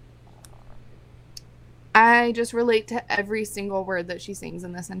I just relate to every single word that she sings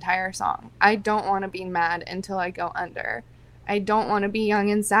in this entire song. I don't want to be mad until I go under. I don't want to be young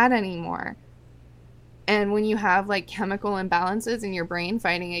and sad anymore. And when you have like chemical imbalances in your brain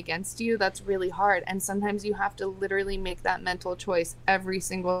fighting against you, that's really hard. And sometimes you have to literally make that mental choice every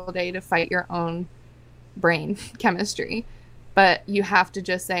single day to fight your own brain chemistry. But you have to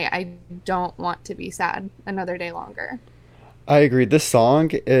just say, I don't want to be sad another day longer. I agree. This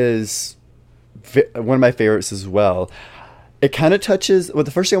song is one of my favorites as well. It kind of touches,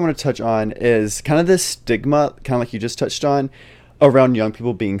 the first thing I want to touch on is kind of this stigma, kind of like you just touched on, around young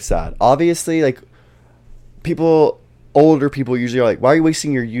people being sad. Obviously, like, older people usually are like, why are you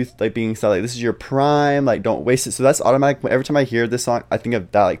wasting your youth, like, being sad? Like, this is your prime, like, don't waste it. So that's automatic. Every time I hear this song, I think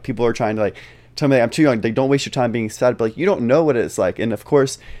of that. Like, people are trying to, like, tell me, like, I'm too young. Like, don't waste your time being sad. But, like, you don't know what it's like. And, of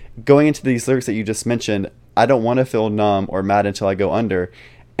course, going into these lyrics that you just mentioned, I don't want to feel numb or mad until I go under.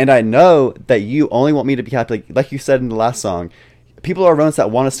 And I know that you only want me to be happy. Like you said in the last song, people are around us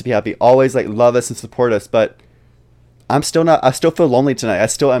that want us to be happy, always like love us and support us. But I still feel lonely tonight. I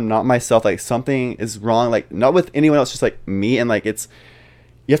still am not myself. Like, something is wrong. Like, not with anyone else, just like me. And like, you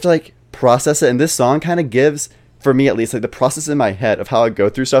have to like process it. And this song kind of gives, for me at least, like the process in my head of how I go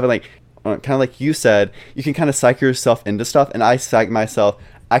through stuff. And like, kind of like you said, you can kind of psych yourself into stuff. And I psych myself.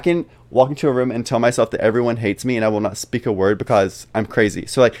 I can walk into a room and tell myself that everyone hates me and I will not speak a word because I'm crazy.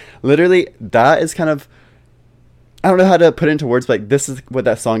 So like, literally, that is kind of, I don't know how to put it into words, but like, this is what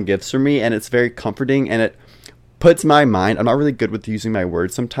that song gives for me. And it's very comforting, and it puts my mind, I'm not really good with using my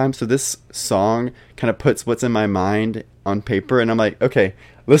words sometimes. So this song kind of puts what's in my mind on paper, and I'm like, okay,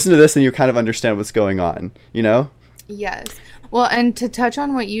 listen to this and you kind of understand what's going on, you know? Yes. Well, and to touch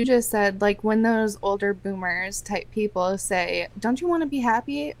on what you just said, like when those older boomers type people say, don't you want to be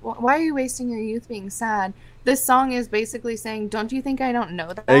happy? Why are you wasting your youth being sad? This song is basically saying, don't you think I don't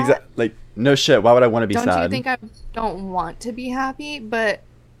know that? Exactly. Like, no shit. Why would I want to be sad? Don't you think I don't want to be happy? But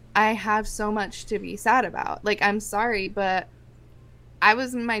I have so much to be sad about. Like, I'm sorry, but I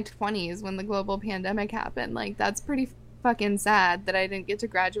was in my 20s when the global pandemic happened. Like, that's pretty fucking sad that I didn't get to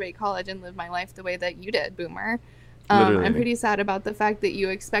graduate college and live my life the way that you did, boomer. I'm pretty sad about the fact that you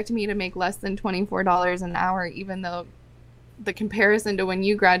expect me to make less than $24 an hour, even though the comparison to when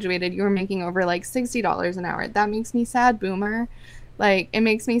you graduated, you were making over like $60 an hour. That makes me sad, boomer. Like, it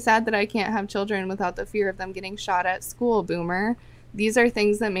makes me sad that I can't have children without the fear of them getting shot at school, boomer. These are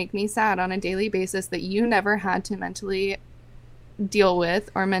things that make me sad on a daily basis that you never had to mentally deal with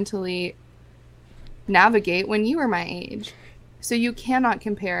or mentally navigate when you were my age. So you cannot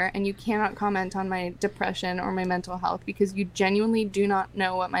compare, and you cannot comment on my depression or my mental health because you genuinely do not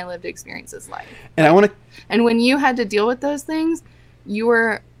know what my lived experience is like. And when you had to deal with those things, you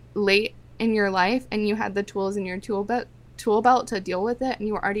were late in your life and you had the tools in your tool belt to deal with it, and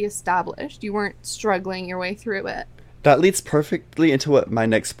you were already established. You weren't struggling your way through it. That leads perfectly into what my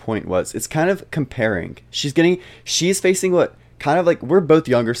next point was. It's kind of comparing. She's facing what kind of like, we're both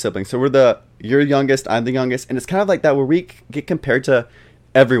younger siblings. So you're youngest, I'm the youngest. And it's kind of like that where we get compared to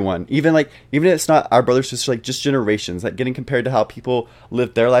everyone. Even if it's not our brothers, just like just generations, like getting compared to how people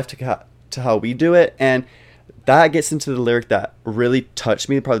live their life to how we do it. And that gets into the lyric that really touched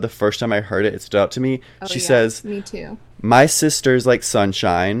me. Probably the first time I heard it, it stood out to me. She says, me too. My sister's like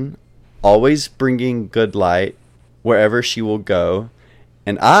sunshine, always bringing good light wherever she will go.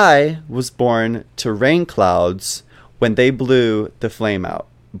 And I was born to rain clouds when they blew the flame out,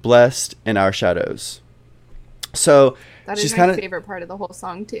 blessed in our shadows. So That she's is kind my of, favorite part of the whole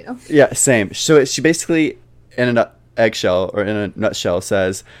song too. yeah, same. So she basically, in an eggshell or in a nutshell,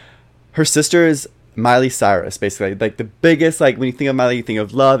 says her sister is Miley Cyrus, basically. Like the biggest, like when you think of Miley, you think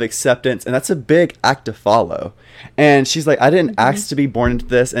of love, acceptance, and that's a big act to follow. And she's like, I didn't ask to be born into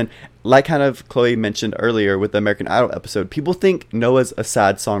this. And like kind of Chloe mentioned earlier with the American Idol episode, people think Noah's a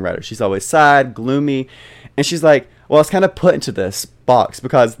sad songwriter. She's always sad, gloomy. And she's like, well, I was kind of put into this box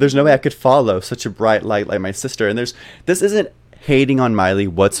because there's no way I could follow such a bright light like my sister. And this isn't hating on Miley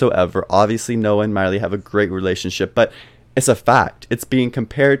whatsoever. Obviously, Noah and Miley have a great relationship, but it's a fact. It's being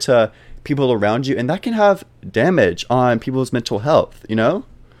compared to people around you, and that can have damage on people's mental health, you know?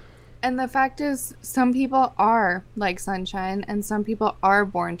 And the fact is, some people are like sunshine, and some people are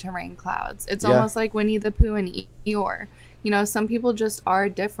born to rain clouds. It's almost like Winnie the Pooh and Eeyore. You know, some people just are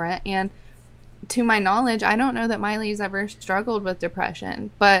different. And to my knowledge, I don't know that Miley's ever struggled with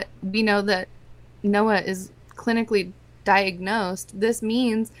depression, but we know that Noah is clinically diagnosed. This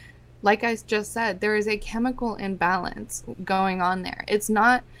means, like I just said, there is a chemical imbalance going on there. It's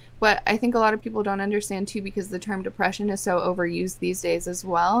not what I think a lot of people don't understand too, because the term depression is so overused these days as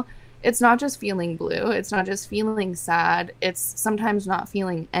well. It's not just feeling blue. It's not just feeling sad. It's sometimes not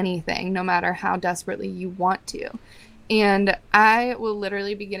feeling anything, no matter how desperately you want to. And I will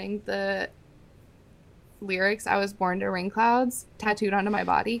literally be getting the lyrics, I was born to rain clouds, tattooed onto my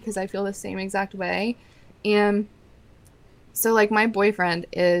body because I feel the same exact way. And so, like, my boyfriend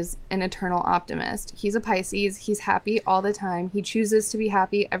is an eternal optimist. He's a Pisces. He's happy all the time. He chooses to be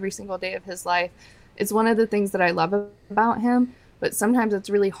happy every single day of his life. It's one of the things that I love about him, but sometimes it's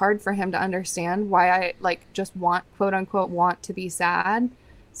really hard for him to understand why I, like, just want, quote unquote, want to be sad.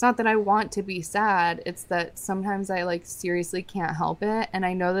 It's not that I want to be sad. It's that sometimes I, like, seriously can't help it. And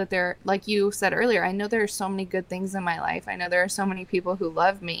I know that there, like you said earlier, I know there are so many good things in my life. I know there are so many people who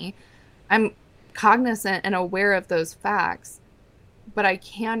love me. I'm cognizant and aware of those facts, but I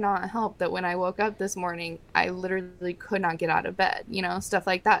cannot help that when I woke up this morning, I literally could not get out of bed, you know, stuff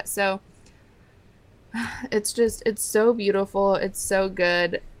like that. So it's so beautiful. It's so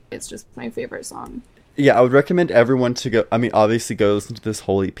good. It's just my favorite song. Yeah, I would recommend everyone to go. I mean, obviously go listen to this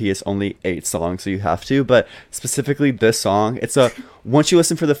whole EP. It's only 8 songs, so you have to, but specifically this song, once you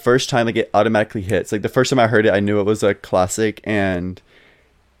listen for the first time, like, it automatically hits. Like, the first time I heard it, I knew it was a classic, and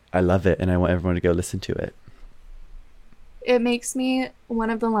I love it, and I want everyone to go listen to it. It makes me, one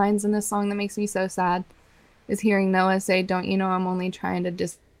of the lines in this song that makes me so sad is hearing Noah say, "Don't you know I'm only trying to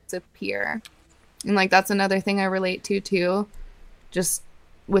disappear?" And, like, that's another thing I relate to too, just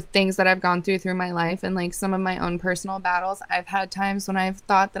with things that I've gone through my life and, like, some of my own personal battles. I've had times when I've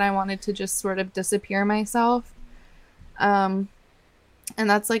thought that I wanted to just sort of disappear myself. And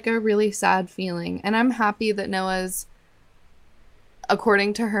that's, like, a really sad feeling. And I'm happy that Noah's,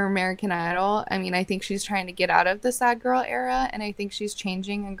 according to her American Idol, I mean, I think she's trying to get out of the sad girl era, and I think she's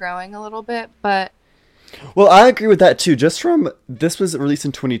changing and growing a little bit, but... Well, I agree with that too. This was released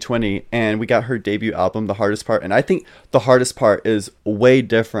in 2020, and we got her debut album, The Hardest Part, and I think The Hardest Part is way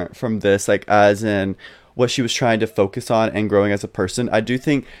different from this, like, as in what she was trying to focus on and growing as a person. I do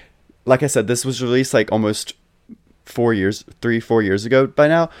think, like I said, this was released like almost 4 years ago by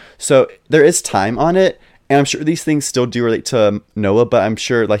now, so there is time on it. And I'm sure these things still do relate to Noah, but I'm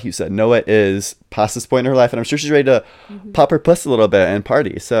sure, like you said, Noah is past this point in her life, and I'm sure she's ready to pop her puss a little bit and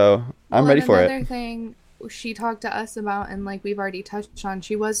party. So I'm ready for it. Another thing she talked to us about, and, like, we've already touched on,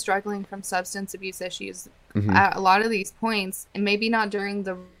 she was struggling from substance abuse issues at a lot of these points, and maybe not during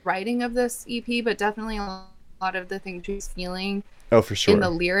the writing of this EP, but definitely a lot of the things she was feeling for sure in the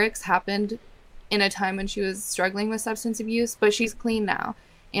lyrics happened in a time when she was struggling with substance abuse. But she's clean now,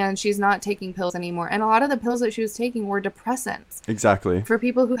 and she's not taking pills anymore. And a lot of the pills that she was taking were depressants. Exactly. For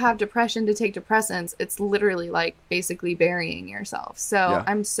people who have depression, to take depressants, it's literally like basically burying yourself. So yeah.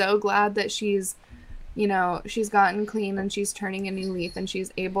 I'm so glad that she's, you know, she's gotten clean and she's turning a new leaf and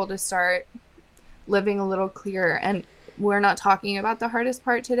she's able to start living a little clearer. And we're not talking about The Hardest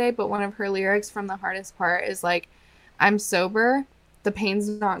Part today, but one of her lyrics from The Hardest Part is like, I'm sober, the pain's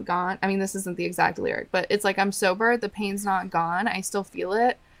not gone. I mean, this isn't the exact lyric, but it's like, I'm sober, the pain's not gone. I still feel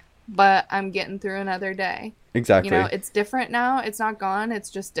it, but I'm getting through another day. Exactly. You know, it's different now. It's not gone. It's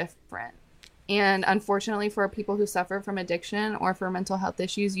just different. And unfortunately, for people who suffer from addiction or for mental health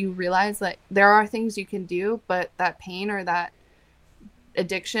issues, you realize that there are things you can do, but that pain or that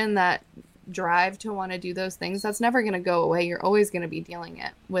addiction, that drive to want to do those things, that's never going to go away. You're always going to be dealing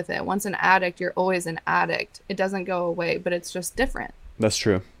with it. Once an addict, you're always an addict. It doesn't go away, but it's just different. That's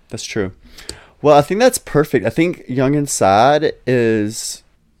true. That's true. Well, I think that's perfect. I think Young and Sad is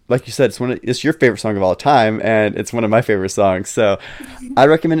like you said, it's your favorite song of all time, and it's one of my favorite songs. So I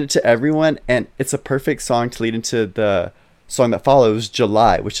recommend it to everyone, and it's a perfect song to lead into the song that follows,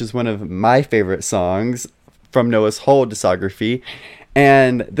 July, which is one of my favorite songs from Noah's whole discography.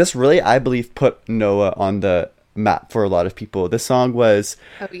 And this really, I believe, put Noah on the map for a lot of people. This song was,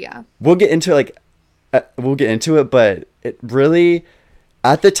 Oh yeah. we'll get into it, but it really,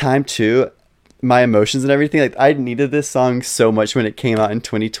 at the time too, my emotions and everything, like I needed this song so much when it came out in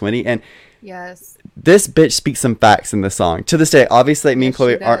 2020, and Yes. this bitch speaks some facts in the song. To this day, obviously, like, me and Yes,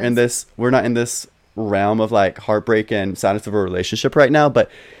 Chloe she aren't in does. this, we're not in this realm of like heartbreak and sadness of a relationship right now, but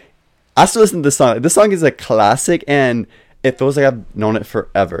I still listen to this song. This song is a classic, and it feels like I've known it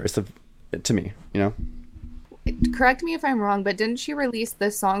forever. To me, you know? Correct me if I'm wrong, but didn't she release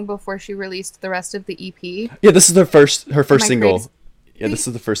this song before she released the rest of the EP Yeah, this is her first Am I single. crazy? Yeah, this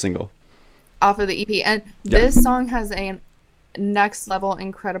is the first single. off of the EP? And Yeah. this song has a next level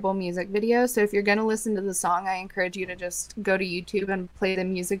incredible music video. So if you're going to listen to the song, I encourage you to just go to YouTube and play the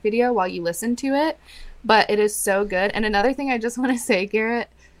music video while you listen to it. But it is so good. And another thing I just want to say, Garrett,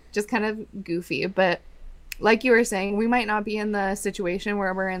 just kind of goofy, but like you were saying, we might not be in the situation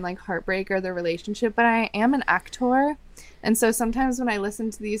where we're in like heartbreak or the relationship, but I am an actor. And so sometimes when I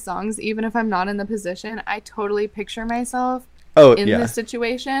listen to these songs, even if I'm not in the position, I totally picture myself Oh, in yeah. this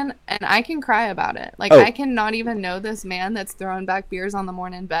situation, and I can cry about it. Like, Oh. I cannot even know this man that's throwing back beers on the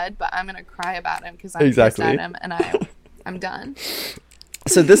morning bed, but I'm gonna cry about him because I'm Exactly. pissed at him, and I'm done.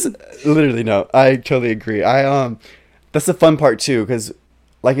 So this, literally, no, I totally agree. That's the fun part too, because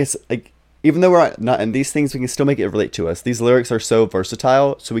like it's like, even though we're not in these things, we can still make it relate to us. These lyrics are so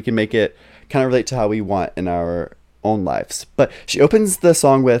versatile, so we can make it kind of relate to how we want in our own lives. But she opens the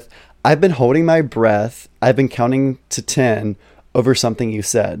song with, "I've been holding my breath. I've been counting to 10 over something you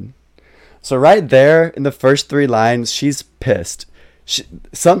said." So right there in the first 3 lines, she's pissed.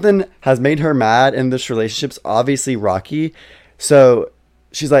 Something has made her mad, and this relationship's obviously rocky. So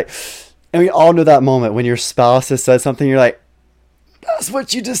she's like, and we all know that moment when your spouse has said something, you're like, that's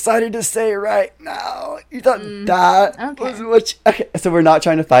what you decided to say right now. You thought that okay. was what you... Okay, so we're not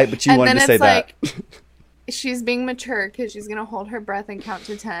trying to fight, but you And wanted then to say it's like, that. she's being mature because she's gonna hold her breath and count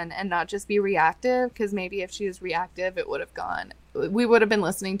to 10 and not just be reactive, because maybe if she was reactive, it would have gone. We would have been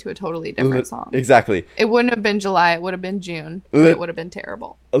listening to a totally different song. Exactly. It wouldn't have been July. It would have been June. But it would have been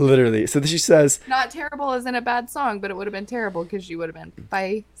terrible. Literally. So she says, Not terrible as in a bad song, but it would have been terrible because you would have been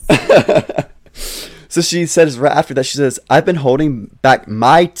bye. so she says right after that, she says, "I've been holding back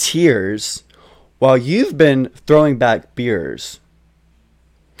my tears while you've been throwing back beers."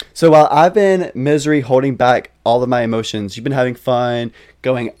 So while I've been misery holding back all of my emotions, you've been having fun,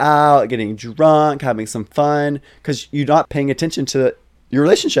 going out, getting drunk, having some fun, because you're not paying attention to your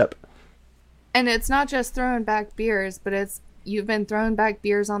relationship. And it's not just throwing back beers, but it's you've been throwing back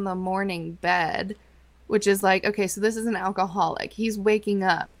beers on the morning bed, which is like, okay, so this is an alcoholic. He's waking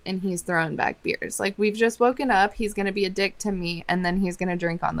up and he's throwing back beers. Like, we've just woken up, he's going to be a dick to me, and then he's going to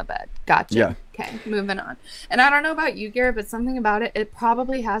drink on the bed. Gotcha. Yeah. Okay, moving on. And I don't know about you, Garrett, but something about it, it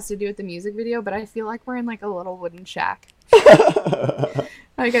probably has to do with the music video, but I feel like we're in like a little wooden shack.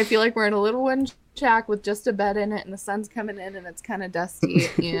 Like, I feel like we're in a little wooden shack with just a bed in it, and the sun's coming in, and it's kind of dusty,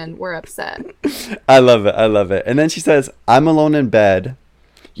 and we're upset. I love it. I love it. And then she says, "I'm alone in bed.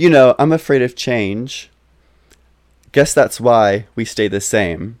 You know, I'm afraid of change. Guess that's why we stay the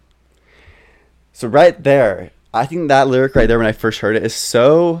same." So right there, I think that lyric right there when I first heard it is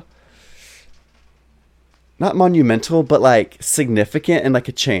so, not monumental, but like significant and like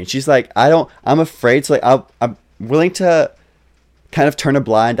a change. She's like, I'm afraid. So like, I'm willing to kind of turn a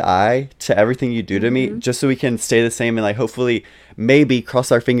blind eye to everything you do to me, just so we can stay the same and like hopefully maybe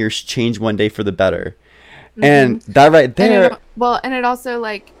cross our fingers change one day for the better. And that right there, And it also,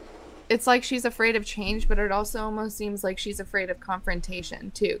 like, it's like she's afraid of change, but it also almost seems like she's afraid of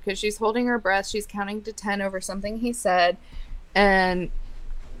confrontation too, because she's holding her breath, she's counting to 10 over something he said, and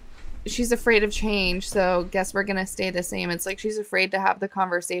she's afraid of change, so guess we're gonna stay the same. It's like she's afraid to have the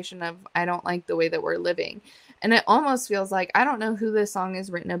conversation of, I don't like the way that we're living. And it almost feels like, I don't know who this song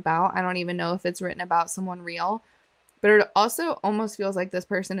is written about. I don't even know if it's written about someone real. But it also almost feels like this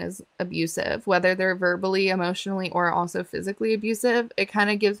person is abusive, whether they're verbally, emotionally, or also physically abusive. It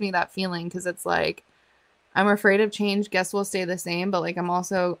kind of gives me that feeling, because it's like, I'm afraid of change. Guess we'll stay the same. But like, I'm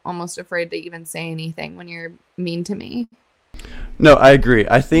also almost afraid to even say anything when you're mean to me. no, I agree.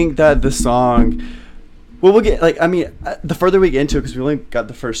 I think that the song, well, we'll get, like, I mean, the further we get into it, because we only got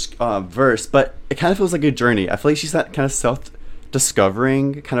the first verse, but it kind of feels like a journey. I feel like she's that kind of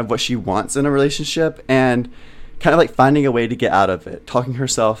self-discovering kind of what she wants in a relationship, and kind of like finding a way to get out of it, talking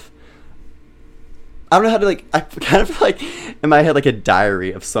herself I don't know how to like. I kind of feel like in my head like a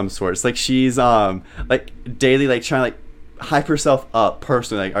diary of some sorts. Like she's like daily like trying to like hype herself up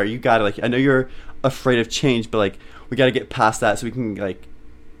personally. Like, are you gotta like? I know you're afraid of change, but like we gotta get past that so we can like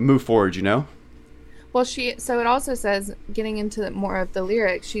move forward. You know? Well, so it also says, getting into more of the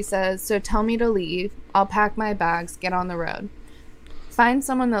lyrics, she says, "So tell me to leave. I'll pack my bags, get on the road. Find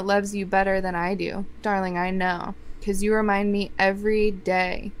someone that loves you better than I do. Darling, I know. Because you remind me every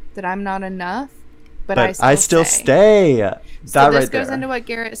day that I'm not enough, but I still stay." That this right goes there. into what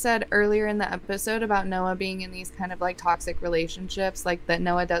Garrett said earlier in the episode about Noah being in these kind of like toxic relationships, like that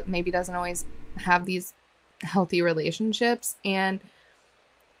Noah maybe doesn't always have these healthy relationships. And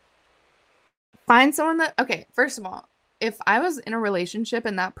find someone that, okay, first of all, if I was in a relationship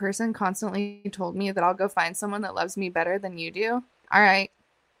and that person constantly told me that I'll go find someone that loves me better than you do, all right,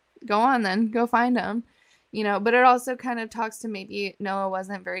 go on then, go find them, you know. But it also kind of talks to maybe Noah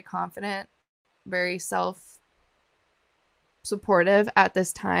wasn't very confident, very self-supportive at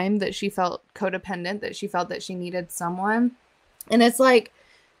this time, that she felt codependent, that she felt that she needed someone. And it's like,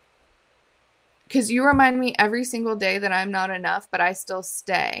 because you remind me every single day that I'm not enough, but I still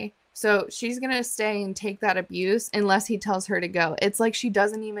stay. So she's going to stay and take that abuse unless he tells her to go. It's like she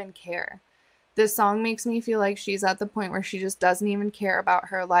doesn't even care. This song makes me feel like she's at the point where she just doesn't even care about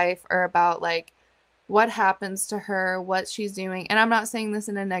her life or about like what happens to her, what she's doing. And I'm not saying this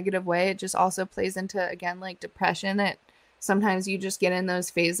in a negative way. It just also plays into, again, like depression. Sometimes you just get in those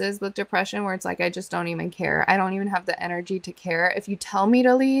phases with depression where it's like, I just don't even care. I don't even have the energy to care. If you tell me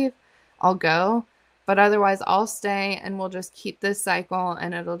to leave, I'll go. But otherwise, I'll stay and we'll just keep this cycle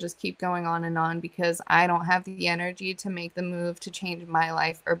and it'll just keep going on because I don't have the energy to make the move to change my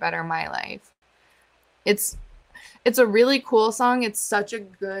life or better my life. It's a really cool song. It's such a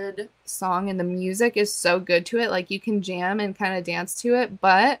good song and the music is so good to it. Like you can jam and kind of dance to it,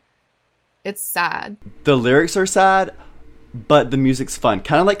 but it's sad. The lyrics are sad, but the music's fun.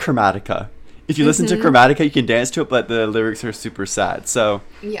 Kind of like Chromatica. If you listen to Chromatica, you can dance to it, but the lyrics are super sad. So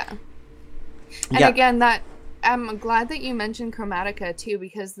yeah. And again, that I'm glad that you mentioned Chromatica too,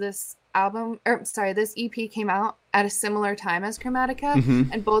 because this EP came out at a similar time as Chromatica,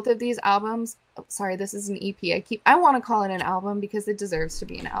 and both of these albums. Oh, sorry, this is an EP. I want to call it an album because it deserves to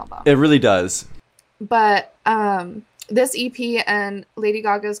be an album. It really does. But this EP and Lady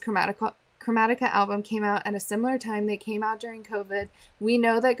Gaga's Chromatica album came out at a similar time. They came out during COVID. We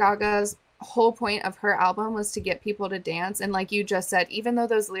know that Gaga's whole point of her album was to get people to dance, and like you just said, even though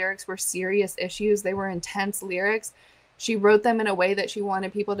those lyrics were serious issues, they were intense lyrics, she wrote them in a way that she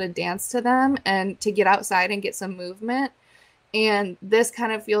wanted people to dance to them and to get outside and get some movement. And this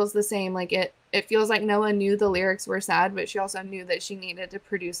kind of feels the same. Like it feels like Noah knew the lyrics were sad, but she also knew that she needed to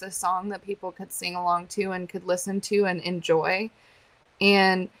produce a song that people could sing along to and could listen to and enjoy.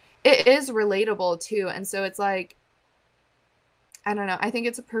 And it is relatable too. And so it's like, I don't know. I think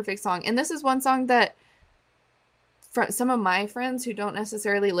it's a perfect song. And this is one song that some of my friends who don't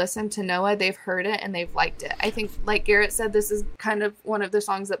necessarily listen to Noah, they've heard it and they've liked it. I think, like Garrett said, this is kind of one of the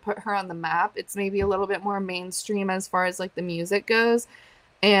songs that put her on the map. It's maybe a little bit more mainstream as far as like the music goes.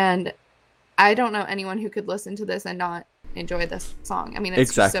 And I don't know anyone who could listen to this and not enjoy this song. I mean,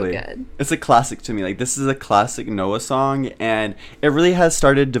 it's exactly so good. It's a classic to me. Like, this is a classic Noah song, and it really has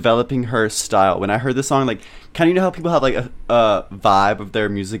started developing her style. When I heard the song, like, kind of, you know how people have like a vibe of their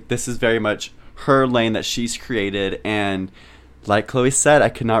music? This is very much her lane that she's created, and like Chloe said, I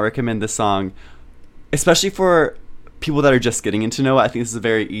could not recommend this song, especially for people that are just getting into Noah. I think this is a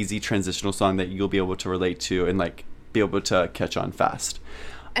very easy transitional song that you'll be able to relate to and like be able to catch on fast.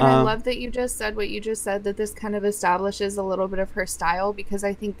 And I love that you just said what you just said, that this kind of establishes a little bit of her style, because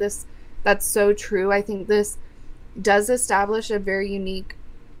I think that's so true. I think this does establish a very unique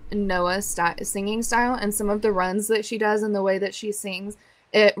Noah singing style, and some of the runs that she does and the way that she sings,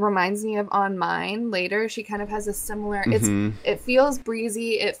 it reminds me of On Mine later. She kind of has a similar, it feels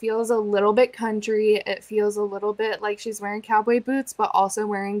breezy. It feels a little bit country. It feels a little bit like she's wearing cowboy boots, but also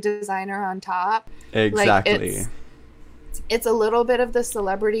wearing designer on top. Exactly. Like it's a little bit of the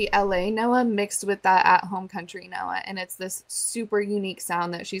celebrity LA Noah mixed with that at-home country Noah, and it's this super unique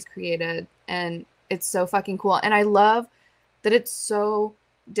sound that she's created, and it's so fucking cool. And I love that it's so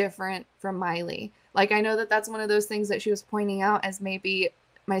different from Miley. Like, I know that that's one of those things that she was pointing out as maybe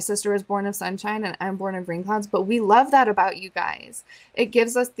my sister was born of sunshine and I'm born of rain clouds, but we love that about you guys. It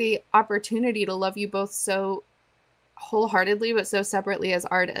gives us the opportunity to love you both so wholeheartedly but so separately as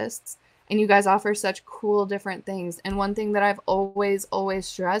artists. And you guys offer such cool different things. And one thing that I've always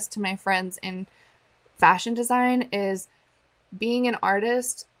stressed to my friends in fashion design is being an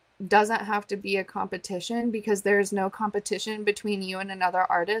artist doesn't have to be a competition, because there's no competition between you and another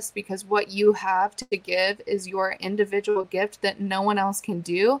artist, because what you have to give is your individual gift that no one else can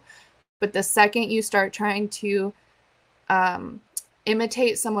do. But the second you start trying to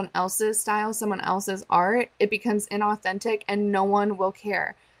imitate someone else's style, someone else's art, it becomes inauthentic and no one will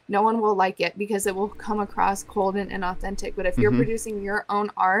care. No one will like it because it will come across cold and inauthentic. But if you're producing your own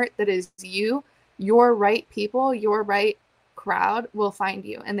art that is you, your right people, your right crowd will find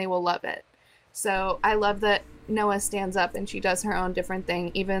you and they will love it. So I love that Noah stands up and she does her own different thing,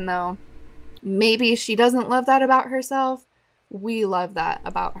 even though maybe she doesn't love that about herself. We love that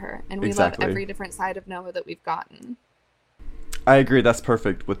about her, and we love every different side of Noah that we've gotten. I agree. That's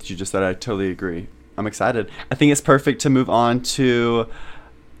perfect what you just said. I totally agree. I'm excited. I think it's perfect to move on to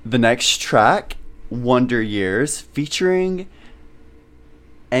the next track, Wonder Years, featuring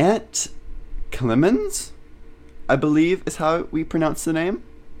Ant Clemens, I believe is how we pronounce the name.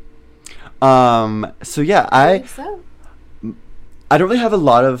 So yeah, I don't really have a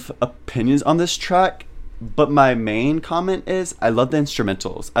lot of opinions on this track, but my main comment is I love the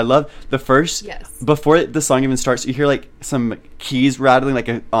instrumentals. I love the first, before the song even starts, you hear like some keys rattling, like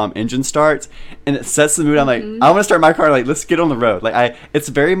a engine starts, and it sets the mood. I'm like, I want to start my car, like, let's get on the road. Like, it's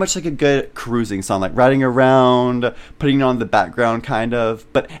very much like a good cruising song, like riding around, putting it on the background kind of.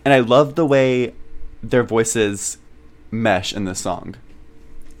 And I love the way their voices mesh in this song.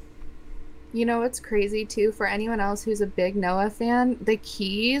 You know what's crazy too, for anyone else who's a big Noah fan, the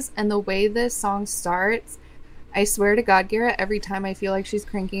keys and the way this song starts, I swear to God, Garrett, every time I feel like she's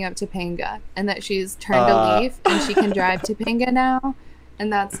cranking up Topanga and that she's turned a leaf and she can drive Topanga now,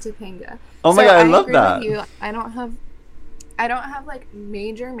 and that's Topanga. Oh my God, I love that. With you. I don't have like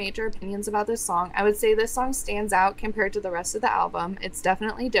major opinions about this song. I would say this song stands out compared to the rest of the album. It's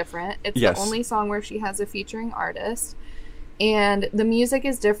definitely different. It's the only song where she has a featuring artist. And the music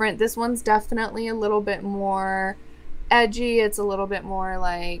is different. This one's definitely a little bit more edgy. It's a little bit more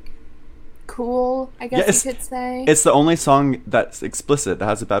like cool, I guess you could say. It's the only song that's explicit, that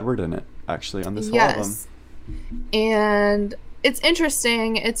has a bad word in it, actually, on this whole album. And it's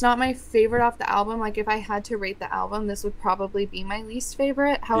interesting. It's not my favorite off the album. Like, if I had to rate the album, this would probably be my least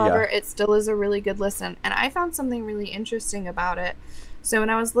favorite. However, it still is a really good listen. And I found something really interesting about it. So when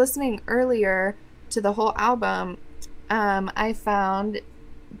I was listening earlier to the whole album, I found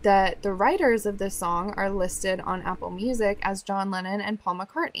that the writers of this song are listed on Apple Music as John Lennon and Paul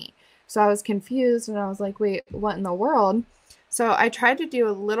McCartney. So I was confused and I was like, wait, what in the world? So I tried to do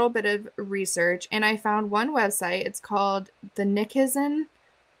a little bit of research and I found one website. It's called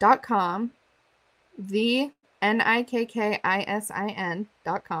thenikkisin.com,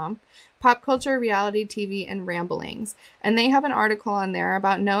 thenikkisin.com, Pop Culture, Reality TV, and Ramblings. And they have an article on there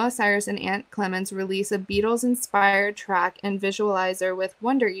about Noah Cyrus and Ant Clemens release a Beatles-inspired track and visualizer with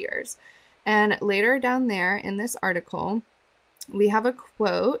Wonder Years. And later down there in this article, we have a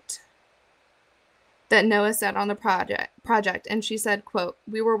quote that Noah said on the project. And she said, quote,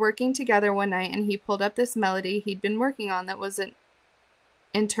 "We were working together one night and he pulled up this melody he'd been working on that was an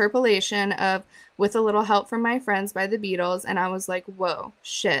interpolation of With a Little Help from My Friends by the Beatles. And I was like, whoa,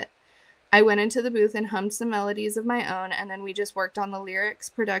 shit. I went into the booth and hummed some melodies of my own, and then we just worked on the lyrics,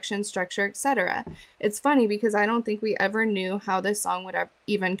 production, structure, etc. It's funny because I don't think we ever knew how this song would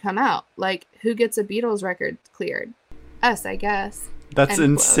even come out. Like, who gets a Beatles record cleared? Us, I guess." That's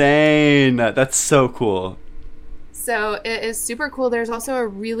insane. That's so cool. So it is super cool. There's also a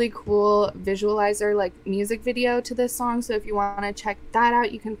really cool visualizer, like music video to this song. So if you want to check that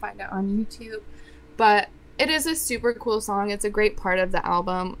out, you can find it on YouTube. But it is a super cool song. It's a great part of the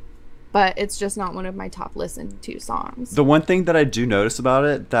album, but it's just not one of my top listened to songs. The one thing that I do notice about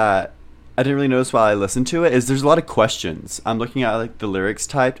it that I didn't really notice while I listened to it is there's a lot of questions. I'm looking at like the lyrics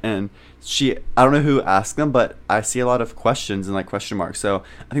typed, and I don't know who asked them, but I see a lot of questions and like question marks. So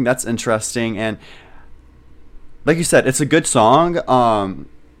I think that's interesting. And like you said, it's a good song. And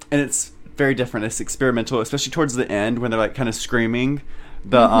it's very different. It's experimental, especially towards the end when they're like kind of screaming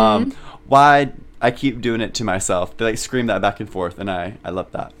the why I keep doing it to myself. They like scream that back and forth, and I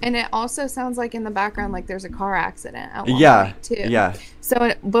love that. And it also sounds like in the background like there's a car accident at one point too. Yeah.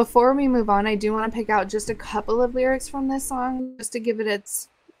 So before we move on, I do want to pick out just a couple of lyrics from this song just to give it its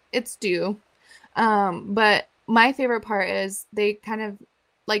due. But my favorite part is they kind of,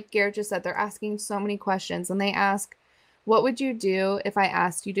 like Garrett just said, they're asking so many questions, and they ask, "What would you do if I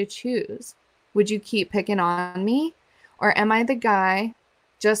asked you to choose? Would you keep picking on me? Or am I the guy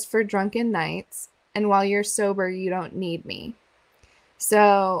just for drunken nights? And while you're sober, you don't need me?"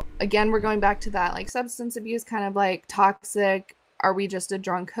 So again, we're going back to that like substance abuse kind of like toxic are we just a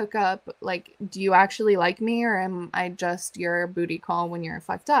drunk hookup? Like, do you actually like me, or am I just your booty call when you're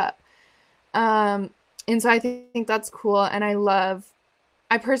fucked up? And so I think that's cool. And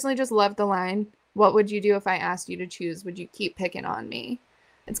I personally just love the line, what would you do if I asked you to choose? Would you keep picking on me?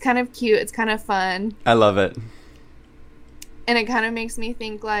 It's kind of cute. It's kind of fun. I love it. And it kind of makes me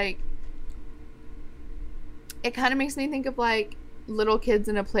think like, of like little kids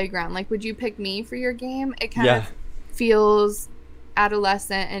in a playground. Like, would you pick me for your game? It kind of feels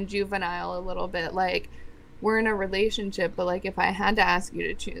adolescent and juvenile a little bit. Like, we're in a relationship, but like, if I had to ask you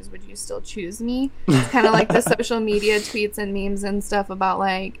to choose, would you still choose me? It's kind of like the social media tweets and memes and stuff about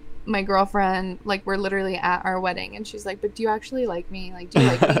like my girlfriend, like we're literally at our wedding and she's like, but do you actually like me? Like, do you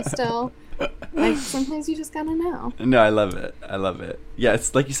like me still? Like, sometimes you just gotta know. No, I love it. I love it. Yeah,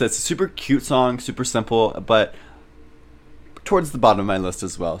 it's like you said, it's a super cute song, super simple, but towards the bottom of my list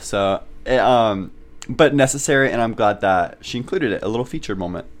as well. So, but necessary, and I'm glad that she included it, a little featured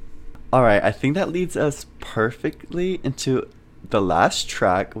moment. All right, I think that leads us perfectly into the last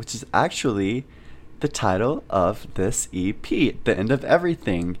track, which is actually the title of this EP, The End of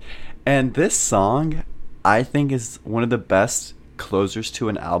Everything. And this song, I think, is one of the best closers to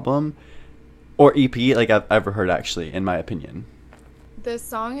an album or EP like I've ever heard, actually, in my opinion. This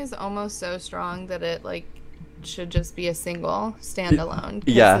song is almost so strong that it like should just be a single standalone.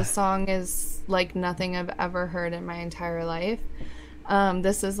 Yeah. The song is like nothing I've ever heard in my entire life.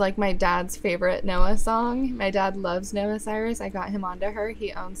 This is like my dad's favorite Noah song. My dad loves Noah Cyrus. I got him onto her.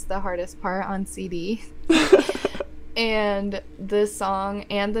 He owns The Hardest Part on CD. And this song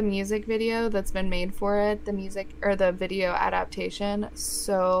and the music video that's been made for it, the video adaptation,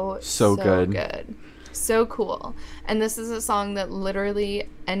 so good. So cool. And this is a song that literally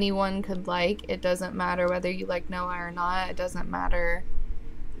anyone could like. It doesn't matter whether you like Noah or not. It doesn't matter.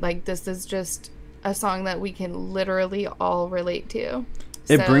 Like, this is just a song that we can literally all relate to.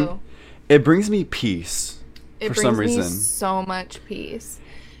 It brings me peace for some reason. It brings me so much peace.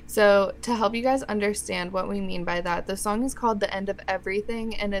 So to help you guys understand what we mean by that, the song is called The End of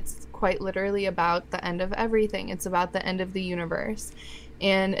Everything, and it's quite literally about the end of everything. It's about the end of the universe,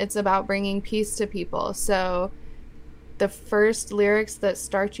 and it's about bringing peace to people. So the first lyrics that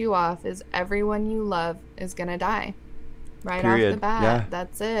start you off is, everyone you love is gonna die. Right Period. Off the bat. Yeah.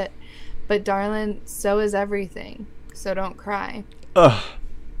 That's it. But darling, so is everything. So don't cry. Ugh.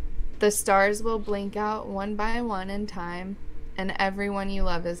 The stars will blink out one by one in time, and everyone you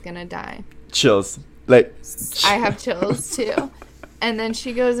love is gonna die. Chills. Like, I have chills too. And then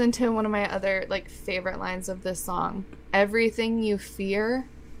she goes into one of my other like favorite lines of this song. Everything you fear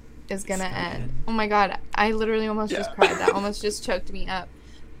is gonna end. Oh my god, I literally almost just cried. That almost just choked me up.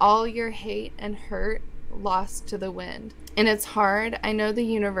 All your hate and hurt lost to the wind. And it's hard. I know the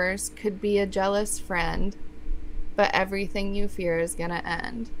universe could be a jealous friend, but everything you fear is gonna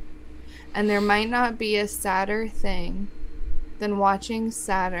end. And there might not be a sadder thing than watching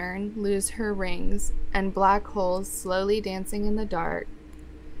Saturn lose her rings and black holes slowly dancing in the dark.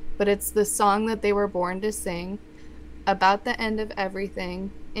 But it's the song that they were born to sing about the end of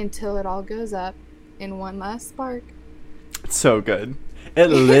everything until it all goes up in one last spark. It's so good. It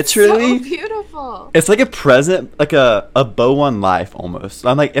literally, it's so beautiful. It's like a present, like a bow on life almost.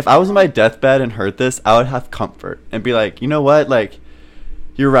 I'm like, if I was on my deathbed and heard this, I would have comfort and be like, you know what? Like,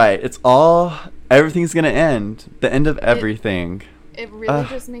 you're right. Everything's going to end. The end of everything. It really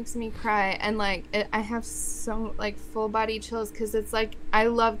just makes me cry. And like, I have so like full body chills because it's like, I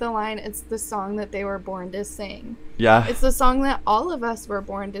love the line. It's the song that they were born to sing. Yeah. It's the song that all of us were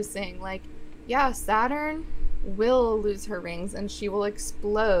born to sing. Like, yeah, Saturn will lose her rings and she will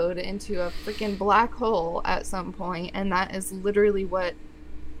explode into a freaking black hole at some point, and that is literally what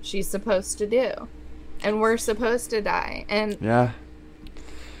she's supposed to do, and we're supposed to die. And yeah,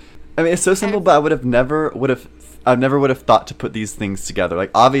 I mean, it's so simple, but I never would have thought to put these things together. Like,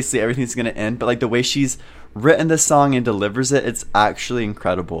 obviously everything's gonna end, but like the way she's written this song and delivers it, it's actually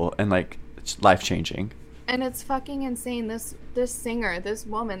incredible and like it's life-changing. And it's fucking insane. This singer, this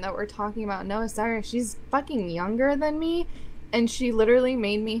woman that we're talking about, Noah Cyrus, she's fucking younger than me, and she literally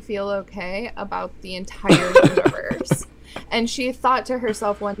made me feel okay about the entire universe. And she thought to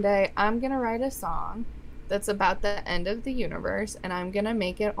herself one day, I'm gonna write a song that's about the end of the universe, and I'm gonna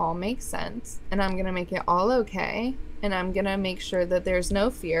make it all make sense, and I'm gonna make it all okay, and I'm gonna make sure that there's no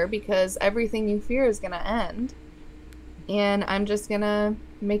fear, because everything you fear is gonna end, and I'm just gonna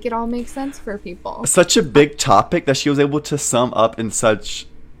make it all make sense for people. Such a big topic that she was able to sum up in such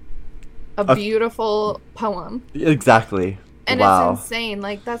a beautiful poem. Exactly. And wow. It's insane.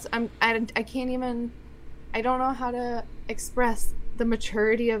 Like, that's I can't even, I don't know how to express the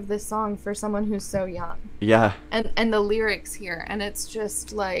maturity of this song for someone who's so young. Yeah. And the lyrics here, and it's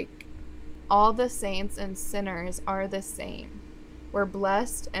just like, all the saints and sinners are the same. We're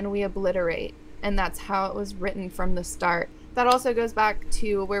blessed and we obliterate. And that's how it was written from the start. That also goes back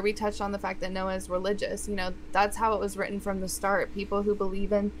to where we touched on the fact that Noah is religious. You know, that's how it was written from the start. People who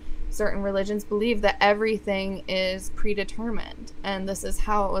believe in certain religions believe that everything is predetermined. And this is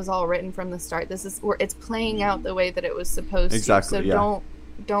how it was all written from the start. This is where it's playing out the way that it was supposed to. So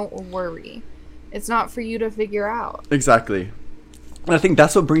don't worry. It's not for you to figure out. Exactly. And I think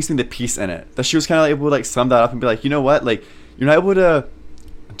that's what brings me the peace in it. That she was kind of able to like sum that up and be like, you know what? Like, you're not able to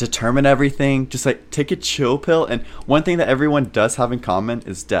determine everything. Just like take a chill pill. And one thing that everyone does have in common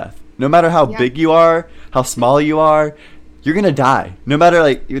is death. No matter how big you are, how small you are, you're going to die. No matter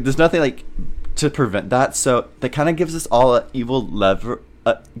like, there's nothing like to prevent that. So that kind of gives us all an evil level.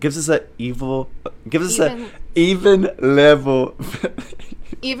 Gives us an even level.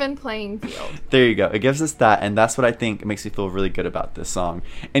 Even playing field. There you go. It gives us that, and that's what I think makes me feel really good about this song.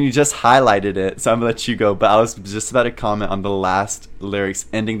 And you just highlighted it, so I'm gonna let you go. But I was just about to comment on the last lyrics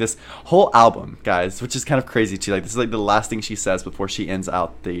ending this whole album, guys, which is kind of crazy too. Like this is like the last thing she says before she ends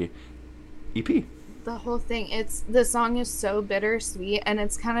out the EP. The whole thing. The song is so bittersweet, and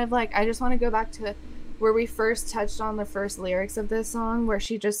it's kind of like, I just want to go back to where we first touched on the first lyrics of this song, where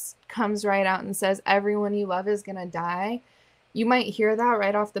she just comes right out and says, "Everyone you love is gonna die." You might hear that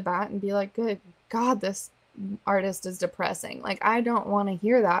right off the bat and be like, good God, this artist is depressing. Like, I don't want to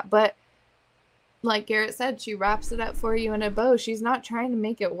hear that. But like Garrett said, she wraps it up for you in a bow. She's not trying to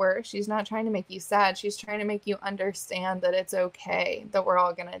make it worse. She's not trying to make you sad. She's trying to make you understand that it's okay, that we're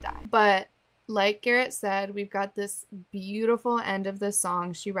all going to die. But like Garrett said, we've got this beautiful end of the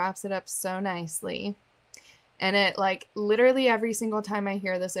song. She wraps it up so nicely. And it, like, literally every single time I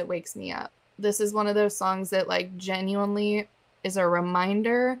hear this, it wakes me up. This is one of those songs that, like, genuinely is a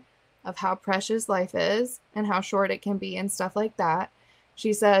reminder of how precious life is and how short it can be and stuff like that.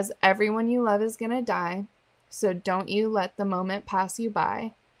 She says, "Everyone you love is gonna die, so don't you let the moment pass you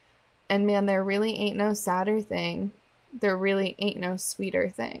by. And man, there really ain't no sadder thing. There really ain't no sweeter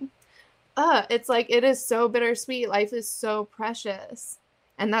thing." It's like, it is so bittersweet. Life is so precious.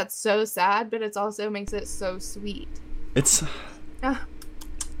 And that's so sad, but it also makes it so sweet. It's...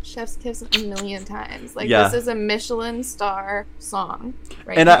 Chef's kiss a million times. Like, this is a Michelin star song.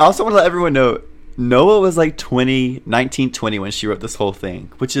 Right and now. I also want to let everyone know, Noah was like 19, 20 when she wrote this whole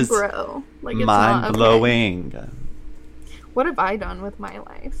thing, which is mind-blowing. Okay. What have I done with my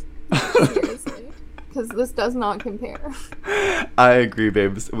life? Seriously. Because this does not compare. I agree,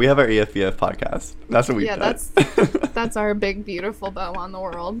 babes. We have our EFEF podcast. That's what we've done. That's our big, beautiful bow on the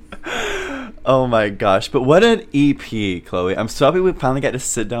world. Oh my gosh. But what an EP, Chloe. I'm so happy we finally got to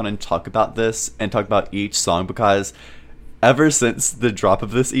sit down and talk about this and talk about each song, because ever since the drop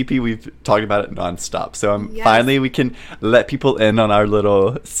of this EP, we've talked about it nonstop. So finally we can let people in on our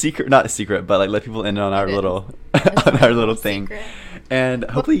little secret, not a secret, but like let people in on our little thing. Secret. And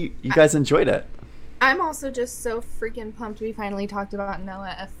hopefully you guys enjoyed it. I'm also just so freaking pumped we finally talked about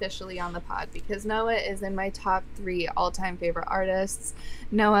Noah officially on the pod, because Noah is in my top 3 all-time favorite artists.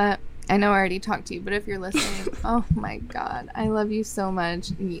 Noah, I know I already talked to you, but if you're listening, oh my God, I love you so much.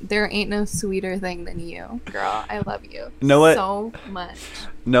 There ain't no sweeter thing than you, girl. I love you so much.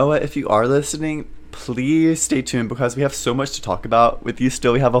 Noah, if you are listening, please stay tuned, because we have so much to talk about with you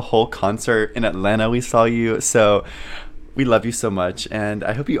still. We have a whole concert in Atlanta. We saw you, so... we love you so much, and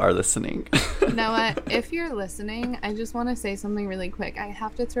I hope you are listening. Noah, if you're listening, I just want to say something really quick. I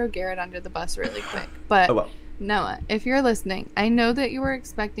have to throw Garrett under the bus really quick. But Noah, if you're listening, I know that you were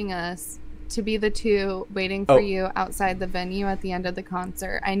expecting us to be the two waiting for you outside the venue at the end of the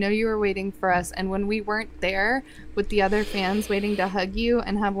concert. I know you were waiting for us, and when we weren't there with the other fans waiting to hug you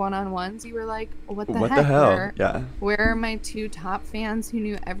and have one-on-ones, you were like, what the hell? Where are my 2 top fans who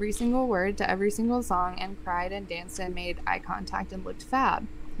knew every single word to every single song and cried and danced and made eye contact and looked fab?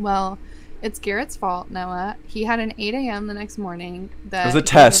 Well, it's Garrett's fault, Noah. He had an 8 a.m. the next morning. It was a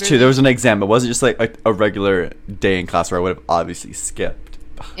test, too. There was an exam. It wasn't just like a regular day in class where I would have obviously skipped.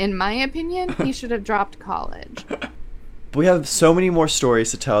 In my opinion, he should have dropped college. We have so many more stories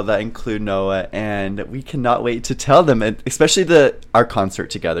to tell that include Noah, and we cannot wait to tell them, and especially our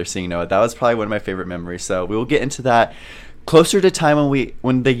concert together, seeing Noah. That was probably one of my favorite memories. So we will get into that closer to time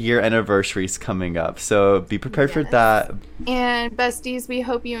when the year anniversary is coming up. So be prepared for that. And besties, we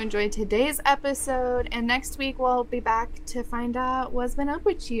hope you enjoyed today's episode. And next week we'll be back to find out what's been up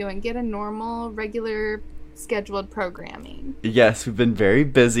with you and get a normal, regular scheduled programming. Yes, we've been very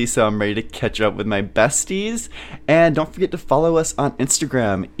busy, so I'm ready to catch up with my besties. And don't forget to follow us on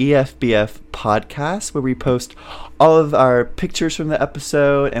Instagram, EFBF Podcast, where we post all of our pictures from the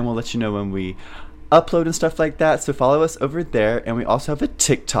episode, and we'll let you know when we upload and stuff like that. So follow us over there. And we also have a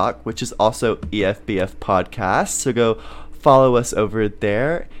TikTok, which is also EFBF Podcast. So go follow us over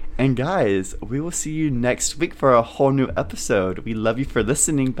there. And guys, we will see you next week for a whole new episode. We love you for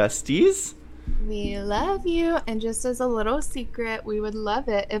listening, besties. We love you. And just as a little secret, we would love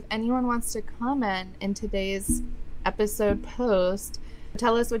it if anyone wants to comment in today's episode post.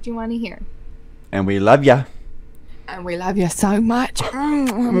 Tell us what you want to hear. And we love ya. And we love you so much.